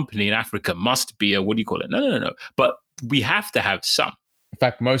single company in Africa must be a, what do you call it? No. But we have to have some. In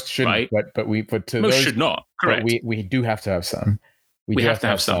fact, most shouldn't, right? but most those, should not. Correct. We do have to have some. We have to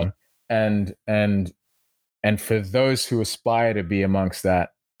have some. And for those who aspire to be amongst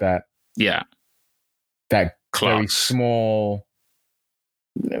that very small,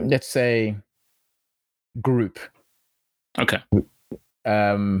 let's say, group. Okay.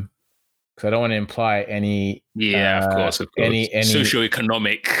 Because I don't want to imply any. Yeah, of course. Any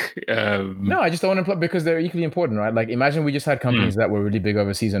socioeconomic. No, I just don't want to imply because they're equally important, right? Like, imagine we just had companies that were really big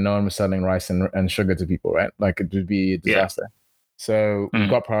overseas and no one was selling rice and sugar to people, right? Like, it would be a disaster. Yeah. So we've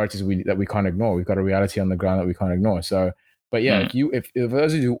got priorities that we can't ignore. We've got a reality on the ground that we can't ignore. So, but yeah, if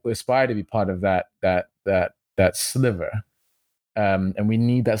those of you aspire to be part of that sliver, and we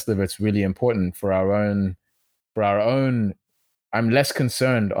need that sliver, it's really important for our own. I'm less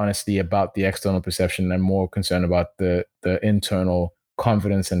concerned, honestly, about the external perception and more concerned about the internal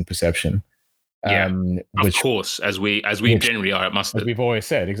confidence and perception. Of course, as we generally are at Mustard. As we've always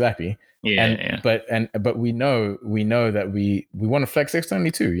said, exactly. But we know that we want to flex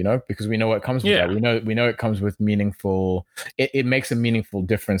externally too, because we know what comes with that. We know it comes with meaningful. It makes a meaningful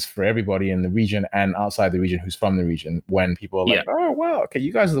difference for everybody in the region and outside the region who's from the region when people are like, oh wow, okay,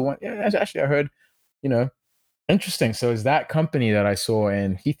 you guys are the one. Yeah, actually, I heard, interesting. So is that company that I saw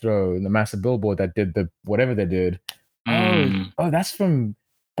in Heathrow, the massive billboard that did the whatever they did? Oh, that's from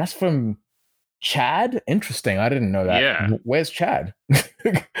Chad? Interesting. I didn't know that. Yeah. Where's Chad?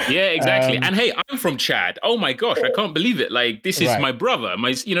 Yeah, exactly. And hey, I'm from Chad. Oh my gosh, I can't believe it. Like, this is my brother.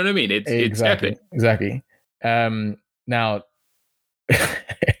 You know what I mean? It's epic. Exactly. Now,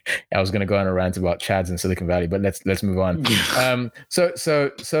 I was going to go on a rant about Chads in Silicon Valley, but let's move on.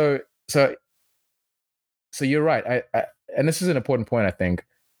 So you're right. I and this is an important point, I think.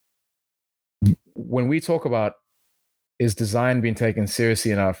 When we talk about is design being taken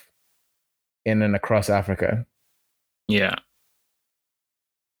seriously enough in and across Africa? Yeah.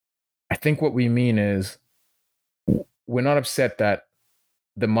 I think what we mean is we're not upset that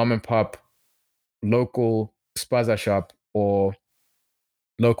the mom and pop local spaza shop or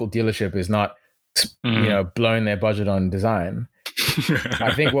local dealership is not, blowing their budget on design.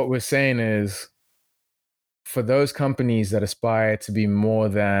 I think what we're saying is for those companies that aspire to be more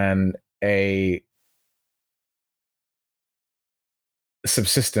than a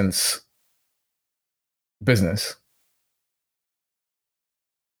subsistence business,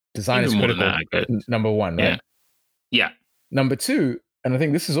 design is critical. Number one, right? Yeah. Number two, and I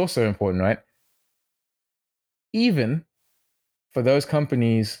think this is also important, right? Even for those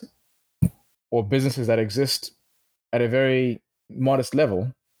companies or businesses that exist at a very modest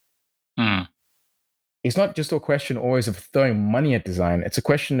level, it's not just a question always of throwing money at design. It's a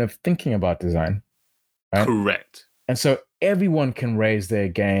question of thinking about design. Right? Correct. And so everyone can raise their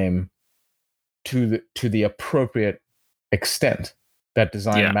game to the appropriate extent that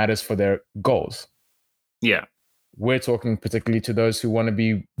design matters for their goals. Yeah. We're talking particularly to those who want to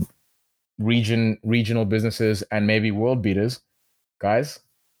be regional businesses and maybe world beaters. Guys,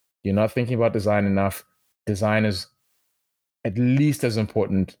 you're not thinking about design enough. Design is at least as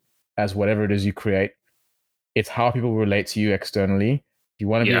important as whatever it is you create. It's how people relate to you externally. If you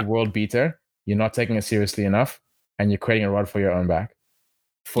want to be a world beater, you're not taking it seriously enough. and you're creating a rod for your own back.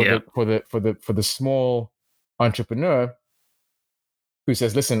 For the small entrepreneur who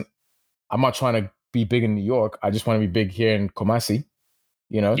says, listen, I'm not trying to be big in New York. I just want to be big here in Kumasi,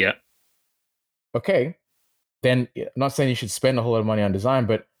 Yeah. Okay. Then I'm not saying you should spend a whole lot of money on design,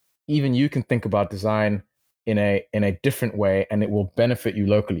 but even you can think about design in a different way, and it will benefit you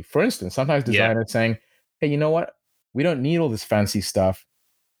locally. For instance, sometimes designers saying, hey, you know what? We don't need all this fancy stuff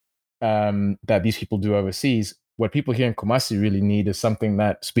that these people do overseas. What people here in Kumasi really need is something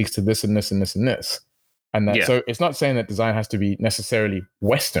that speaks to this and this and this and this. And that, so it's not saying that design has to be necessarily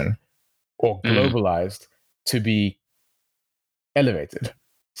Western or globalized to be elevated.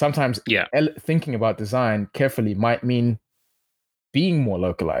 Sometimes thinking about design carefully might mean being more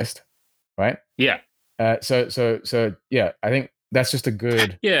localized, right? Yeah. So yeah, I think that's just a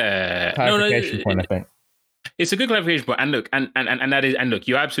good clarification point. I think it's a good clarification point. And look, and that is, and look,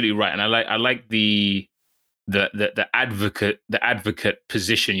 you're absolutely right. And I like the advocate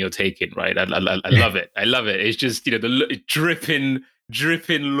position you're taking, right? I love it. I love it. It's just, the dripping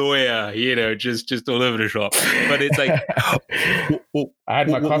lawyer, just all over the shop. But it's like, I had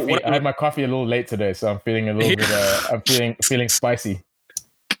my coffee a little late today, so I'm feeling a little bit. I'm feeling spicy.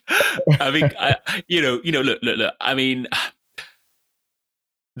 I mean, look. I mean,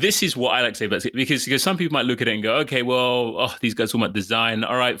 this is what I like to say about it, because some people might look at it and go, okay, well, these guys talking about design.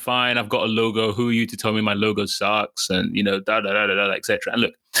 All right, fine. I've got a logo. Who are you to tell me my logo sucks? And etc. And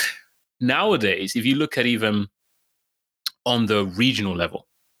look, nowadays, if you look at even on the regional level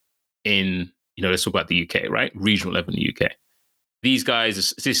in, let's talk about the UK, right? Regional level in the UK. These guys,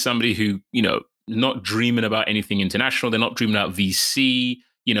 this is somebody who, not dreaming about anything international. They're not dreaming about VC.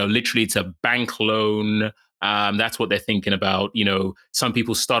 Literally it's a bank loan. That's what they're thinking about. Some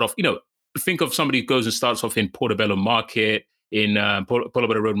people start off, think of somebody who goes and starts off in Portobello Market, in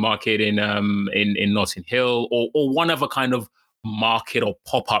Portobello Road Market in Notting Hill, or one other kind of market or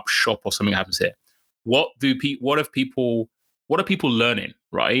pop-up shop or something happens here. What are people learning,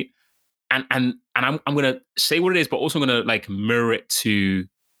 right? And I'm going to say what it is, but also I'm going to mirror it to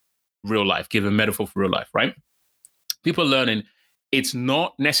real life, give a metaphor for real life, right? People are learning. It's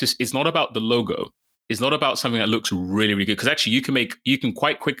not about the logo. It's not about something that looks really, really good. Because actually you can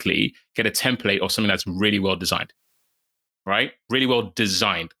quite quickly get a template of something that's really well designed, right? Really well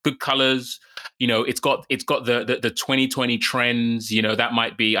designed, good colors. It's got the 2020 trends. That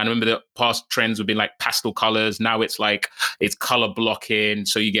might be. I remember the past trends would be like pastel colors. Now it's color blocking.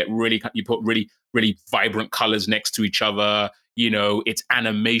 So you put really, really vibrant colors next to each other. It's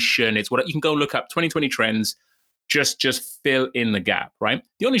animation. It's what you can go look up 2020 trends. Just fill in the gap, right?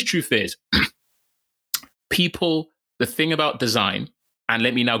 The honest truth is, the thing about design, and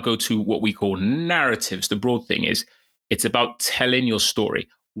let me now go to what we call narratives. The broad thing is, it's about telling your story.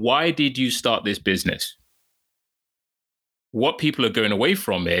 Why did you start this business? What people are going away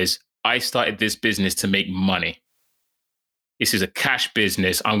from is, I started this business to make money. This is a cash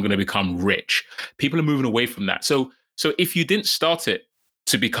business. I'm going to become rich. People are moving away from that. So if you didn't start it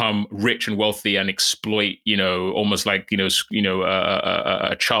to become rich and wealthy and exploit, almost like,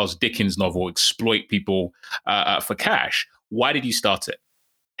 a Charles Dickens novel, exploit people for cash, why did you start it?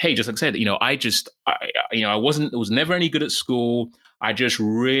 Hey, just like I said, I was never any good at school. I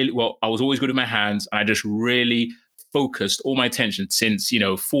was always good at my hands. And I just really focused all my attention since,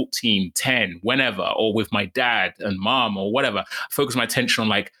 14, 10, whenever, or with my dad and mom or whatever, focused my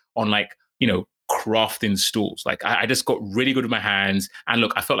attention on crafting stools. I just got really good with my hands. And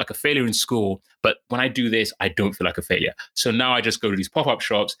look, I felt like a failure in school, but when I do this, I don't feel like a failure. So now I just go to these pop-up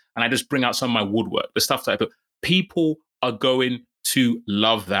shops and I just bring out some of my woodwork, the stuff that I put. People are going to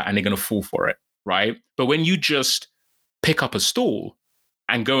love that and they're going to fall for it, right? But when you just pick up a stool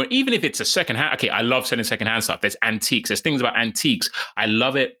and go, even if it's a secondhand, okay, I love selling secondhand stuff. There's antiques. There's things about antiques. I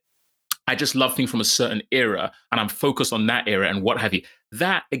love it. I just love things from a certain era and I'm focused on that era and what have you.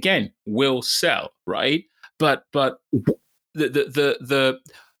 That again will sell, right? But the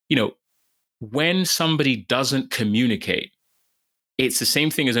when somebody doesn't communicate, it's the same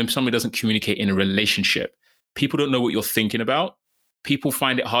thing as when somebody doesn't communicate in a relationship. People don't know what you're thinking about. People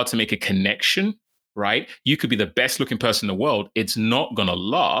find it hard to make a connection, right? You could be the best looking person in the world. It's not going to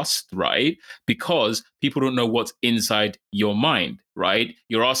last, right? Because people don't know what's inside your mind, right?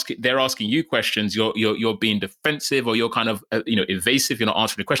 They're asking you questions. You're being defensive or you're kind of, evasive. You're not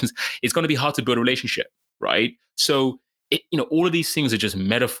answering the questions. It's going to be hard to build a relationship, right? So, all of these things are just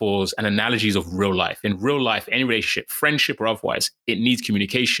metaphors and analogies of real life. In real life, any relationship, friendship or otherwise, it needs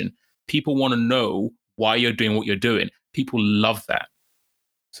communication. People want to know why you're doing what you're doing. People love that.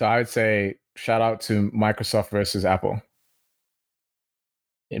 So I would say, shout out to Microsoft versus Apple.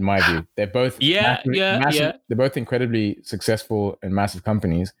 in my view. They're both massive. They're both incredibly successful and massive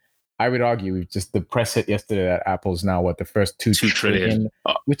companies. I would argue just the press hit yesterday that Apple's now the first $2 trillion,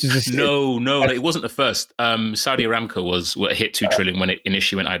 which is just no, it wasn't the first. Saudi Aramco was what hit $2 trillion when it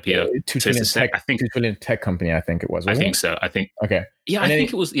initially went IPO. $2 trillion tech company, I think it was. I think so. I think okay. Yeah, I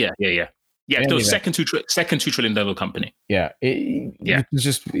think it was. Yeah. No, second $2 trillion level company. Yeah, it's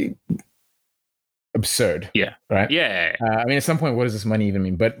just absurd. Yeah. Right. Yeah. I mean, at some point, what does this money even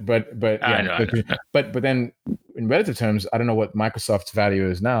mean? But yeah, I know. But then, in relative terms, I don't know what Microsoft's value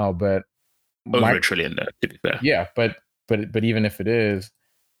is now, but over $1 trillion, though, to be fair. Yeah, but even if it is,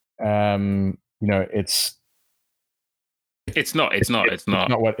 it's not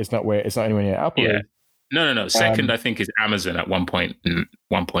anywhere near Apple. Yeah. No. Second, I think, is Amazon at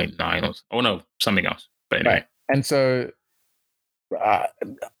 1.9 or no, something else. But anyway. Right. And so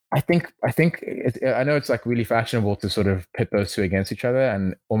I think I know it's like really fashionable to sort of pit those two against each other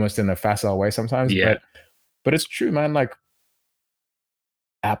and almost in a facile way sometimes. Yeah. But it's true, man. Like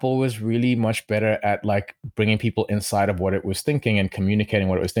Apple was really much better at like bringing people inside of what it was thinking and communicating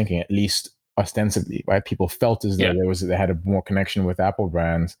what it was thinking, at least ostensibly, right? People felt as though they had a more connection with Apple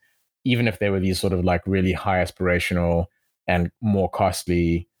brands, even if they were these sort of like really high aspirational and more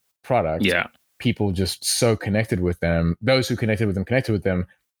costly products. Yeah. People just so connected with them. Those who connected with them.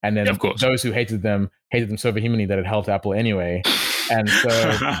 And then those who hated them so vehemently that it helped Apple anyway. And so,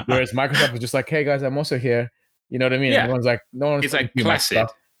 whereas Microsoft was just like, hey guys, I'm also here. You know what I mean? Yeah. Everyone's like, no one's it's like placid.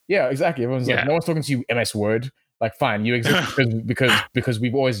 Yeah, exactly. Everyone's like, no one's talking to you, MS Word. Like, fine, you exist because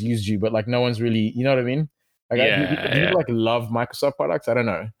we've always used you, but like, no one's really, you know what I mean? Like, do people like love Microsoft products? I don't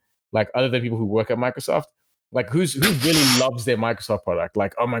know. Like, other than people who work at Microsoft, like, who really loves their Microsoft product?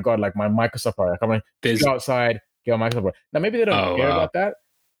 Like, oh my god, like my Microsoft product. I'm like, go outside, get a Microsoft product. Now, maybe they don't care about that.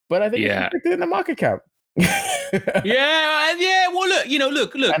 But I think it's reflected in the market cap. yeah. Well, look.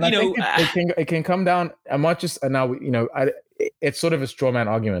 And it can come down. I'm not just now. It's sort of a straw man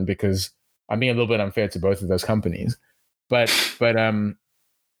argument because I'm being a little bit unfair to both of those companies. But I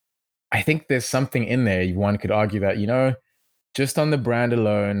think there's something in there. One could argue that just on the brand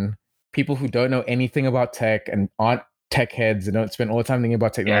alone, people who don't know anything about tech and aren't tech heads and don't spend all the time thinking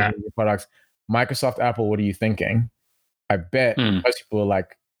about technology and products, Microsoft, Apple, what are you thinking? I bet most people are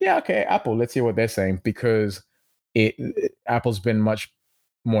like, yeah, okay, Apple, let's hear what they're saying, because Apple's been much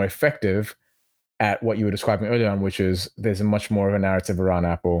more effective at what you were describing earlier on, which is there's a much more of a narrative around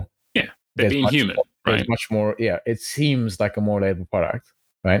Apple. Yeah, they're being human, right? There's much more, it seems like a more labeled product,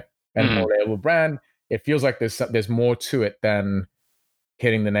 right? And a more labeled brand. It feels like there's more to it than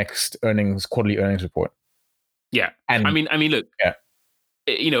hitting the next quarterly earnings report. Yeah, and I mean, look,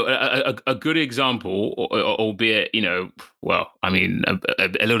 a good example, albeit, well, I mean,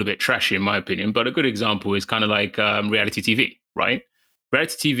 a little bit trashy in my opinion, but a good example is kind of like reality TV, right?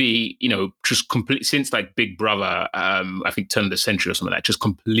 Reality TV, just complete since like Big Brother, I think turn of the century or something like that,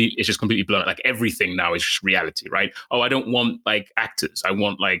 it's just completely blown. Like everything now is just reality, right? Oh, I don't want like actors. I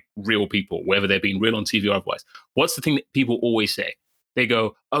want like real people, whether they're being real on TV or otherwise. What's the thing that people always say? They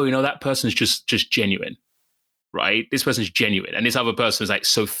go, oh, that person's just genuine. Right? This person's genuine. And this other person is like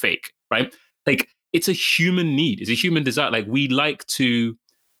so fake, right? Like it's a human need. It's a human desire. Like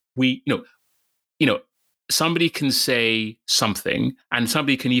somebody can say something and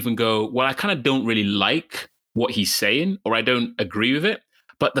somebody can even go, well, I kind of don't really like what he's saying, or I don't agree with it.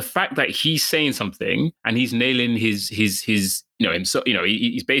 But the fact that he's saying something and he's nailing his he's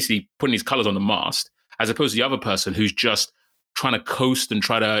basically putting his colors on the mast, as opposed to the other person who's just trying to coast and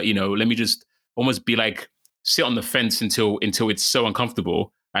try to, let me just almost be like, sit on the fence until it's so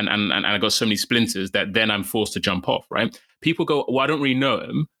uncomfortable and I got so many splinters that then I'm forced to jump off, right? People go, well, I don't really know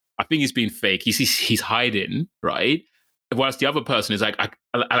him. I think he's being fake. He's hiding, right? Whilst the other person is like, I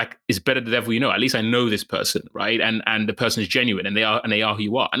like, it's better the devil you know. At least I know this person, right? And the person is genuine and they are who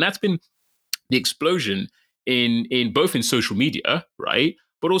you are. And that's been the explosion in both in social media, right?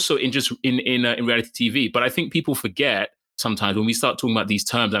 But also in reality TV. But I think people forget sometimes when we start talking about these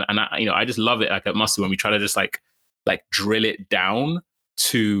terms, and I just love it like at Mustard when we try to just like drill it down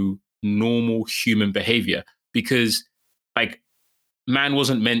to normal human behavior, because like man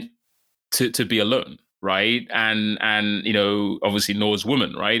wasn't meant to be alone, right? And obviously nor was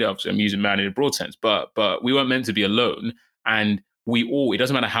woman, right? Obviously I'm using man in a broad sense, but we weren't meant to be alone. And it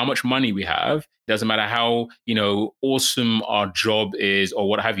doesn't matter how much money we have, it doesn't matter how awesome our job is or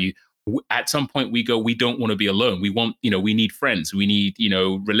what have you. At some point we go, we don't want to be alone. We want, we need friends. We need,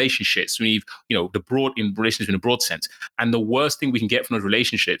 relationships. We need, in relationships in a broad sense. And the worst thing we can get from those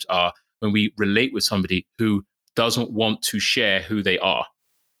relationships are when we relate with somebody who doesn't want to share who they are,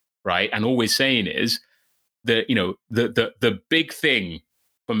 right? And always saying is that, the big thing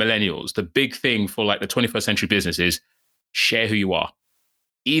for millennials, the big thing for like the 21st century business is share who you are.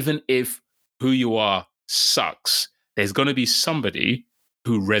 Even if who you are sucks, there's going to be somebody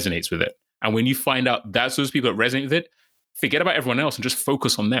who resonates with it. And when you find out that's those people that resonate with it, forget about everyone else and just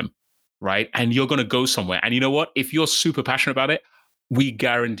focus on them, right? And you're going to go somewhere. And you know what? If you're super passionate about it, we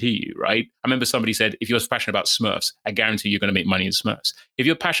guarantee you, right? I remember somebody said, if you're passionate about Smurfs, I guarantee you're going to make money in Smurfs. If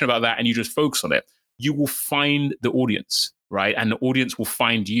you're passionate about that and you just focus on it, you will find the audience, right? And the audience will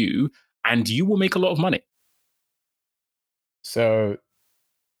find you and you will make a lot of money. So,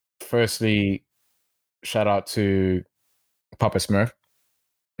 firstly, shout out to Papa Smurf.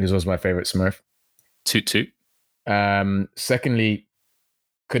 This was my favorite Smurf. Toot toot. Secondly,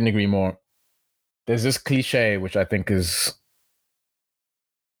 couldn't agree more. There's this cliche, which I think is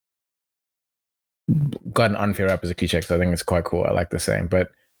got an unfair rap as a cliche, because I think it's quite cool. I like the saying,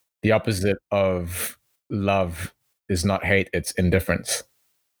 but the opposite of love is not hate, it's indifference.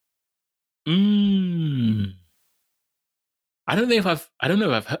 I don't know if I've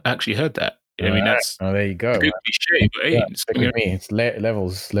actually heard that. I mean, that's there you go. A good cliche, but hey, with me, it's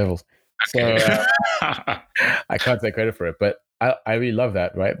levels. Okay. So I can't take credit for it, but I really love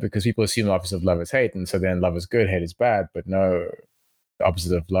that, right? Because people assume the opposite of love is hate, and so then love is good, hate is bad. But no, the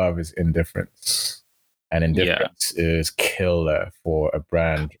opposite of love is indifference, and indifference is killer for a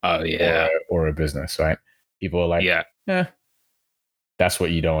brand. Oh yeah, or a business, right? People are like, that's what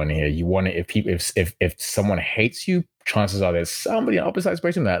you don't want to hear. You want it if someone hates you, chances are there's somebody on the opposite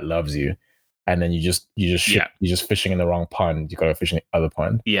spectrum that loves you. And then you're just fishing in the wrong pond. You got to fish in the other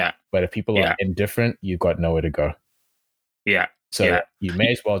pond. Yeah. But if people are indifferent, you've got nowhere to go. Yeah. So you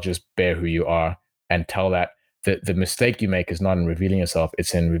may as well just bear who you are and tell that the mistake you make is not in revealing yourself;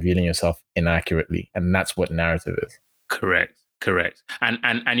 it's in revealing yourself inaccurately, and that's what narrative is. Correct. And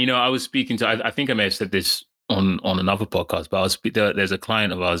I was speaking to. I think I may have said this on another podcast, but there's a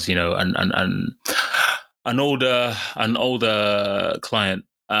client of ours, an older client.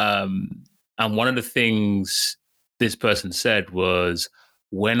 And one of the things this person said was,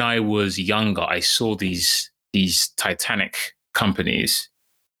 when I was younger, I saw these Titanic companies,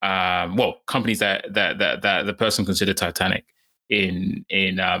 companies that the person considered Titanic in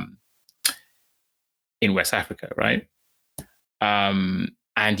West Africa, right?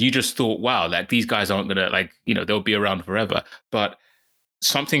 And you just thought, wow, like these guys aren't gonna they'll be around forever. But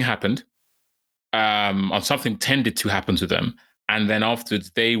something happened, or something tended to happen to them, and then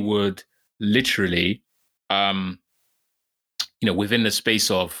afterwards they would literally, within the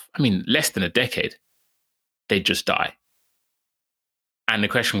space of, less than a decade, they'd just die. And the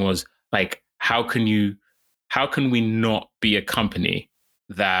question was, like, how can we not be a company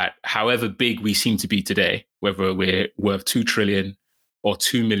that, however big we seem to be today, whether we're worth 2 trillion or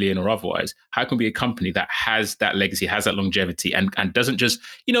 2 million or otherwise, how can we be a company that has that legacy, has that longevity, and doesn't just,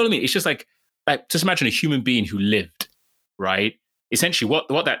 you know what I mean? It's just like just imagine a human being who lived, right? Essentially, what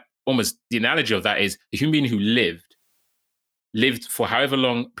that, almost the analogy of that is, a human being who lived for however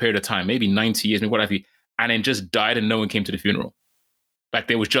long period of time, maybe 90 years, maybe whatever, and then just died and no one came to the funeral. Like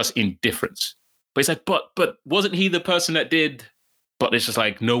there was just indifference. But it's like, but wasn't he the person that did? But it's just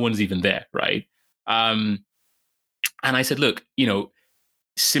like, no one's even there, right? And I said, look,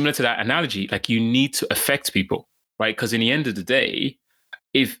 similar to that analogy, like you need to affect people, right? Because in the end of the day,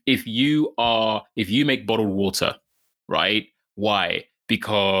 if you make bottled water, right? Why?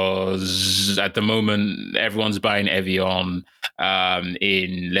 Because at the moment, everyone's buying Evian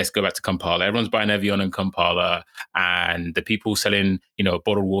let's go back to Kampala. Everyone's buying Evian in Kampala, and the people selling,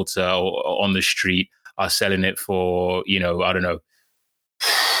 bottled water on the street are selling it for, I don't know,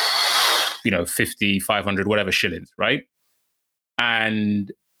 50, 500, whatever shillings, right? And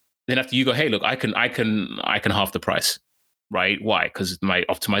then after you go, hey, look, I can half the price. Right? Why? Because my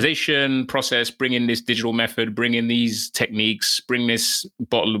optimization process, bring in this digital method, bring in these techniques, bring this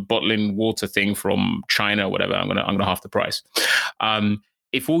bottling water thing from China, or whatever. I'm gonna half the price.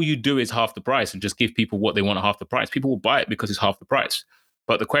 If all you do is half the price and just give people what they want at half the price, people will buy it because it's half the price.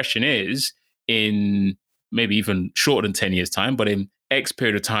 But the question is, in maybe even shorter than 10 years time, but in X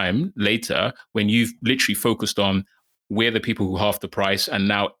period of time later, when you've literally focused on we're the people who half the price and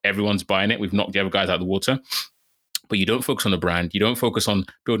now everyone's buying it, we've knocked the other guys out of the water. But you don't focus on the brand. You don't focus on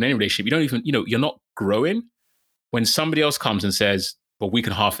building any relationship. You don't even, you're not growing. When somebody else comes and says, but we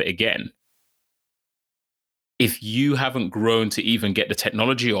can half it again. If you haven't grown to even get the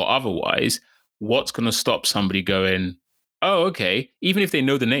technology or otherwise, what's going to stop somebody going, oh, okay, even if they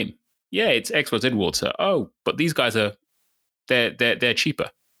know the name. Yeah, it's XYZ water. Oh, but these guys they're cheaper.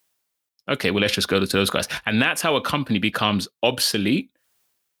 Okay, well, let's just go to those guys. And that's how a company becomes obsolete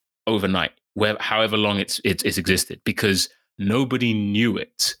overnight, however long it's existed, because nobody knew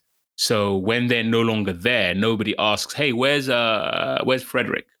it. So when they're no longer there, nobody asks, "Hey, where's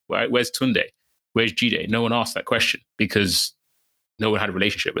Frederick? Right? Where's Tunde? Where's Jide?" No one asked that question because no one had a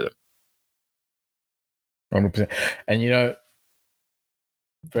relationship with them. 100%. And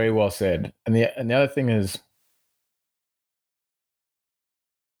very well said. And the other thing is,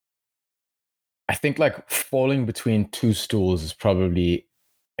 I think like falling between two stools is probably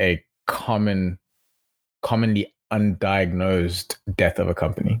a commonly undiagnosed death of a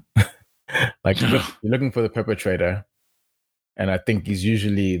company. Like you're looking for the perpetrator, and I think he's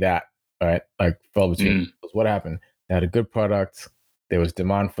usually that, right? Like fell between. What happened? They had a good product. There was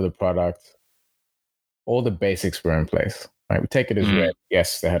demand for the product. All the basics were in place. Right? We take it as read.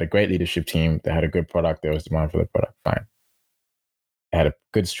 Yes, they had a great leadership team. They had a good product. There was demand for the product. Fine. They had a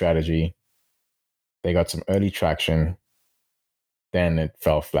good strategy. They got some early traction. Then it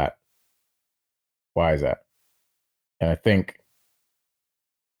fell flat. Why is that? And I think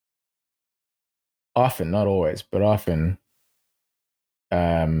often, not always, but often,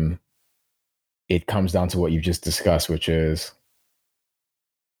 it comes down to what you've just discussed, which is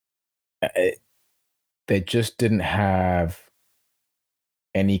they just didn't have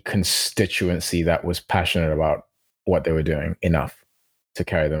any constituency that was passionate about what they were doing enough to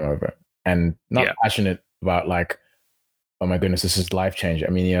carry them over, and not passionate about like, oh my goodness, this is life changing.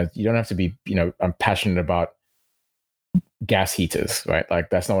 I mean, you don't have to be, I'm passionate about gas heaters, right? Like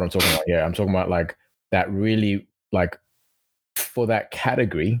that's not what I'm talking about here. I'm talking about like that really like for that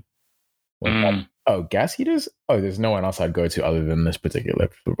category. Oh, gas heaters? Oh, there's no one else I'd go to other than this particular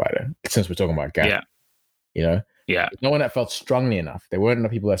provider. Since we're talking about gas, there's no one that felt strongly enough. There weren't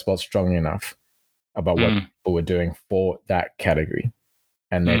enough people that felt strongly enough about what people were doing for that category,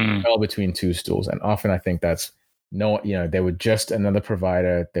 and they fell between two stools. And often I think that's they were just another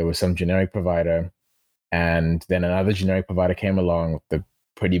provider. There was some generic provider, and then another generic provider came along with a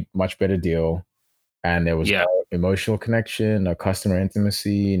pretty much better deal, and there was no emotional connection, no customer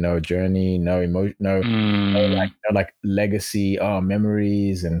intimacy, no journey, no emotion, no like legacy,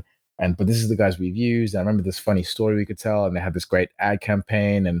 memories, and but this is the guys we've used. I remember this funny story we could tell, and they had this great ad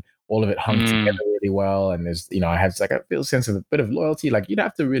campaign, and all of it hung together really well. And there's I had like a real sense of a bit of loyalty. Like you'd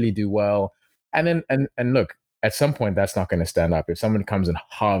have to really do well, and then and look. At some point, that's not going to stand up. If someone comes and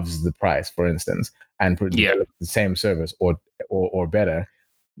halves the price, for instance, and the same service or better,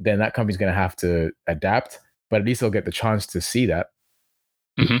 then that company's going to have to adapt. But at least they'll get the chance to see that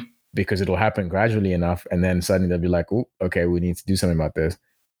because it'll happen gradually enough, and then suddenly they'll be like, "Oh, okay, we need to do something about this."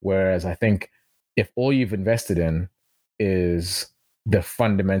 Whereas I think if all you've invested in is the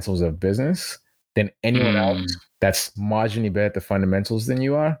fundamentals of business, then anyone else that's marginally better at the fundamentals than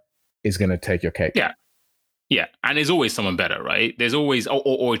you are is going to take your cake. Yeah, and there's always someone better, right? There's always,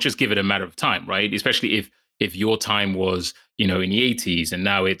 or just give it a matter of time, right? Especially if your time was, in the 80s and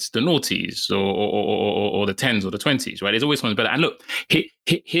now it's the noughties or the 10s or the 20s, right? There's always someone better. And look,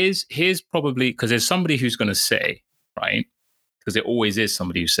 here's probably, because there's somebody who's going to say, right? Because there always is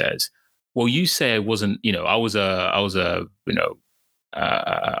somebody who says, well, you say I wasn't, I was a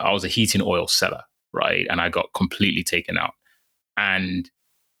heating oil seller, right? And I got completely taken out. And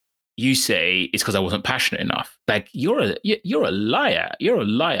you say it's because I wasn't passionate enough. Like you're a liar. You're a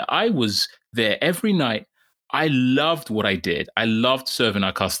liar. I was there every night. I loved what I did. I loved serving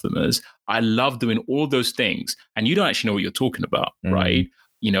our customers. I loved doing all those things. And you don't actually know what you're talking about, right?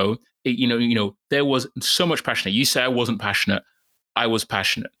 There was so much passion. You say I wasn't passionate. I was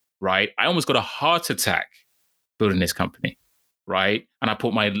passionate, right? I almost got a heart attack building this company, right? And I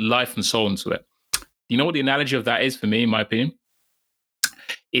put my life and soul into it. You know what the analogy of that is for me, in my opinion?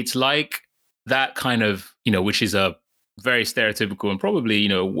 It's like that kind of, which is a very stereotypical and probably,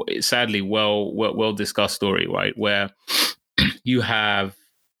 sadly well discussed story, right? Where you have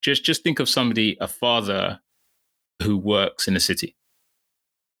just think of somebody, a father who works in a city,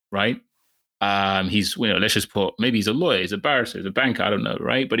 right? He's, let's just put, maybe he's a lawyer, he's a barrister, he's a banker, I don't know,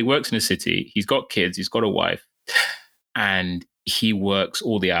 right? But he works in a city, he's got kids, he's got a wife, and he works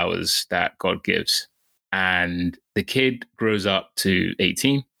all the hours that God gives. And the kid grows up to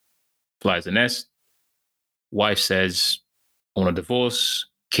 18, flies the nest. Wife says, I want a divorce.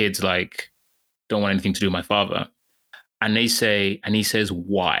 Kids like, don't want anything to do with my father. And he says,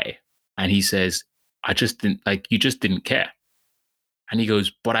 why? And he says, I just didn't, you just didn't care. And he goes,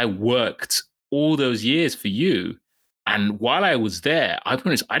 but I worked all those years for you. And while I was there, I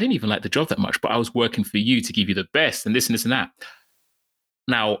didn't even like the job that much, but I was working for you to give you the best and this and this and that.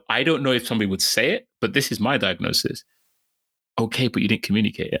 Now, I don't know if somebody would say it, but this is my diagnosis. Okay, but you didn't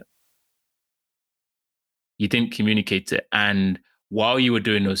communicate it. You didn't communicate it. And while you were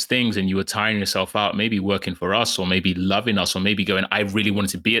doing those things and you were tiring yourself out, maybe working for us or maybe loving us or maybe going, I really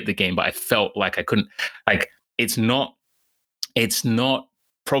wanted to be at the game, but I felt like I couldn't, like, it's not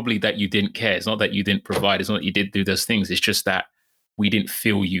probably that you didn't care. It's not that you didn't provide. It's not that you did do those things. It's just that we didn't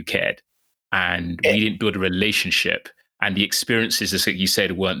feel you cared and we didn't build a relationship and the experiences, as you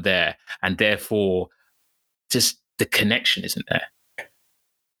said, weren't there. And therefore, just the connection isn't there.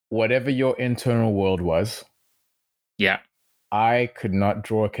 Whatever your internal world was, yeah, I could not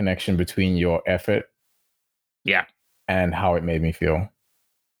draw a connection between your effort, yeah, and how it made me feel.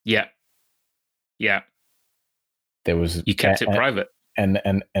 Yeah, yeah. There was you kept it private, and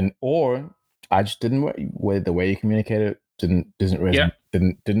or I just didn't. The way you communicated doesn't resonate. Yeah.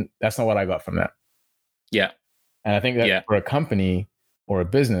 Didn't. That's not what I got from that. Yeah, and I think that for a company or a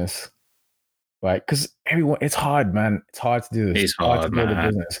business, right? Because everyone, it's hard, man. It's hard to do this. It's hard to build a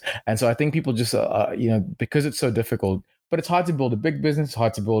business, and so I think people just, because it's so difficult. But it's hard to build a big business. It's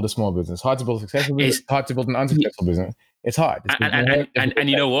hard to build a small business. It's hard to build a successful business. It's hard to build an unsuccessful business. It's hard. And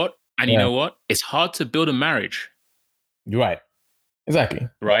you know what? You know what? It's hard to build a marriage. You're right. Exactly.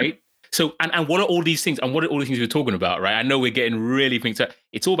 Right. So, and what are all these things? And what are all these things we're talking about? Right. I know we're getting really things.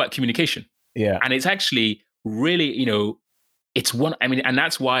 It's all about communication. Yeah. And it's actually really, it's one. I mean, and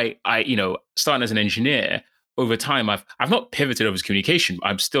that's why I, starting as an engineer. Over time, I've not pivoted over to communication.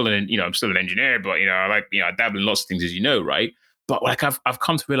 I'm still an engineer, but I dabble in lots of things, as you know, right? But like I've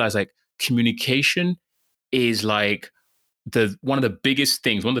come to realize, like, communication is like one of the biggest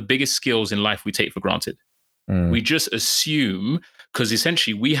things, one of the biggest skills in life we take for granted. We just assume, because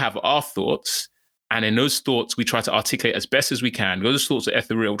essentially we have our thoughts, and in those thoughts we try to articulate as best as we can. Those thoughts are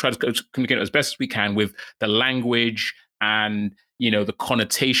ethereal. We try to communicate as best as we can with the language and the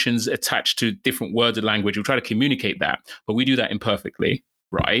connotations attached to different words of language. We try to communicate that, but we do that imperfectly,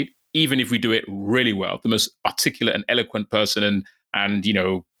 right? Even if we do it really well, the most articulate and eloquent person and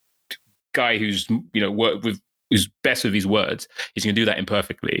guy who's who's best with his words is going to do that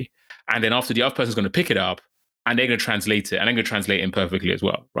imperfectly, and then after the other person's going to pick it up and they're going to translate it, and they're going to translate it imperfectly as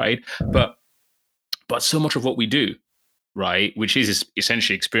well, right? But so much of what we do, right, which is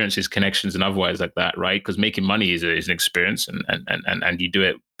essentially experiences, connections, and otherwise like that, right? Because making money is an experience, and you do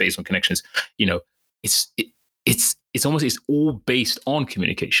it based on connections. It's all based on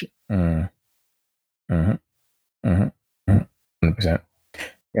communication. 100%. Yeah,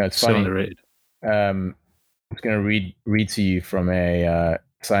 it's so funny. Underrated. I'm just going to read to you from a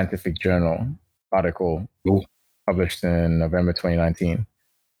scientific journal article published in November 2019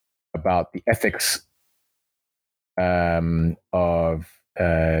 about the ethics of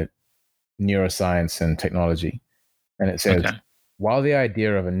neuroscience and technology. And it says, while the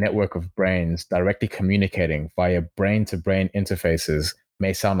idea of a network of brains directly communicating via brain-to-brain interfaces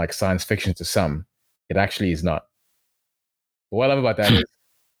may sound like science fiction to some, it actually is not. What I love about that is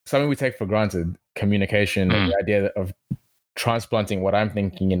something we take for granted, communication, and the idea of transplanting what I'm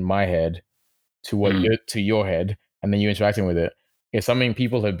thinking in my head to your head, and then you interacting with it, is something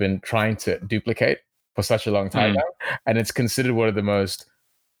people have been trying to duplicate for such a long time now, and it's considered one of the most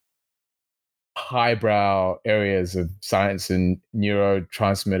highbrow areas of science and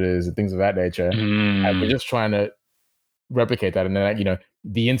neurotransmitters and things of that nature. And we're just trying to replicate that, and then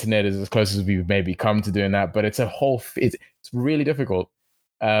the internet is as close as we've maybe come to doing that, but it's it's really difficult.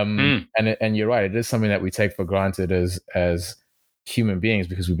 And you're right, it is something that we take for granted as human beings,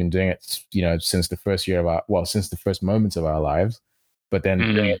 because we've been doing it, since the first moments of our lives. But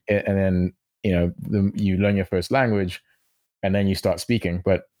then you learn your first language, and then you start speaking.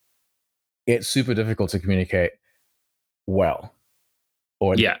 But it's super difficult to communicate well,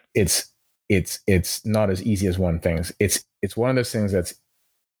 or it's not as easy as one thinks. It's one of those things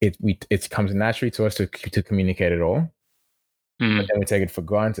it comes naturally to us to communicate it all, but then we take it for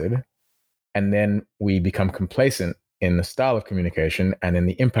granted, and then we become complacent in the style of communication and in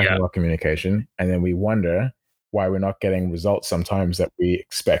the impact of our communication, and then we wonder why we're not getting results sometimes that we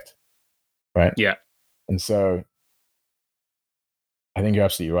expect, right? Yeah. And so I think you're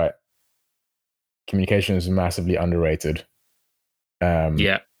absolutely right. Communication is massively underrated.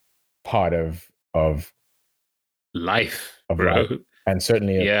 Part of life, bro. Life, and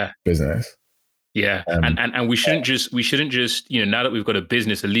certainly business. Yeah. And we shouldn't just now that we've got a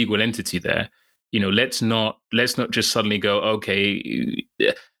business, a legal entity there, let's not just suddenly go, okay,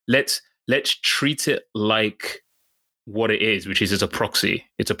 let's treat it like what it is, which is as a proxy.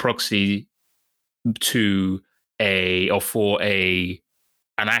 It's a proxy to an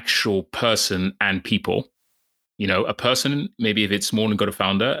actual person and people. A person, maybe if it's small and got a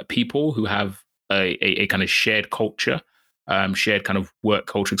founder, people who have a kind of shared culture, shared kind of work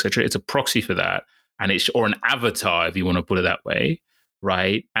culture, etc. It's a proxy for that. and it's, or an avatar, if you want to put it that way,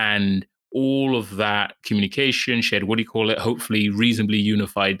 right? And all of that communication, shared, what do you call it? Hopefully reasonably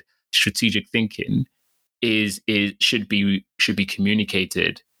unified strategic thinking should be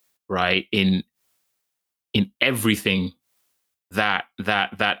communicated, right? In everything that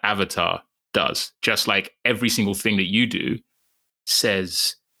avatar does, just like every single thing that you do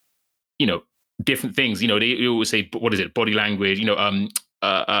says, different things. They always say, what is it? Body language. Is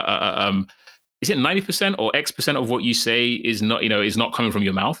it 90% or X% of what you say is not coming from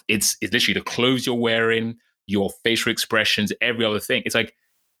your mouth? It's literally the clothes you're wearing, your facial expressions, every other thing. It's like,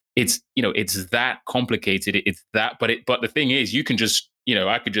 it's that complicated. It's that, but the thing is, you can just,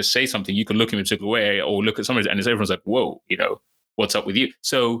 I could just say something, you can look at me a particular way, or look at somebody, and everyone's like, whoa, what's up with you?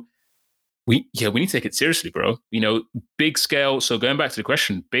 So we need to take it seriously, bro. Big scale. So going back to the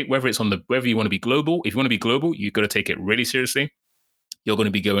question, whether you want to be global, if you want to be global, you've got to take it really seriously. You're going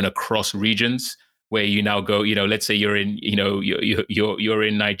to be going across regions where you now go, let's say you're in, you're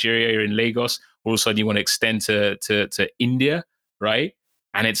in Nigeria, you're in Lagos, all of a sudden you want to extend to India, right?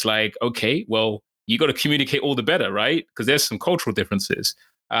 And it's like, okay, well, you got to communicate all the better, right? Because there's some cultural differences.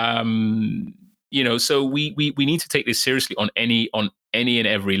 So we need to take this seriously on any and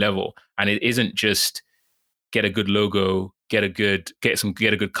every level. And it isn't just get a good logo, get a good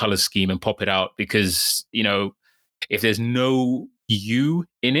color scheme and pop it out, because, if there's no you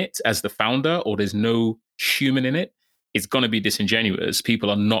in it as the founder, or there's no human in it, it's going to be disingenuous. People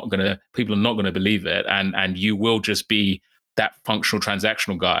are not going to believe it. And you will just be that functional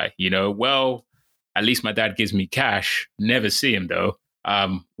transactional guy, well, at least my dad gives me cash. Never see him though.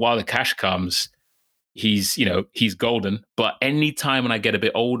 While the cash comes, he's golden. But anytime when I get a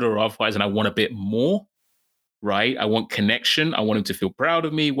bit older or otherwise, and I want a bit more, right? I want connection. I want him to feel proud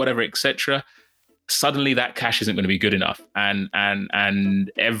of me, whatever, etc. Suddenly that cash isn't going to be good enough. And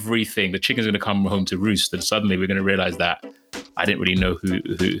everything, the chicken's going to come home to roost. And suddenly we're going to realize that I didn't really know who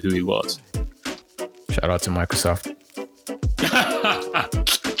he was. Shout out to Microsoft.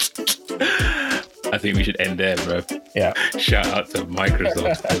 I think we should end there, bro. Yeah. Shout out to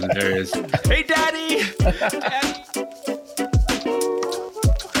Microsoft. Hey, Daddy!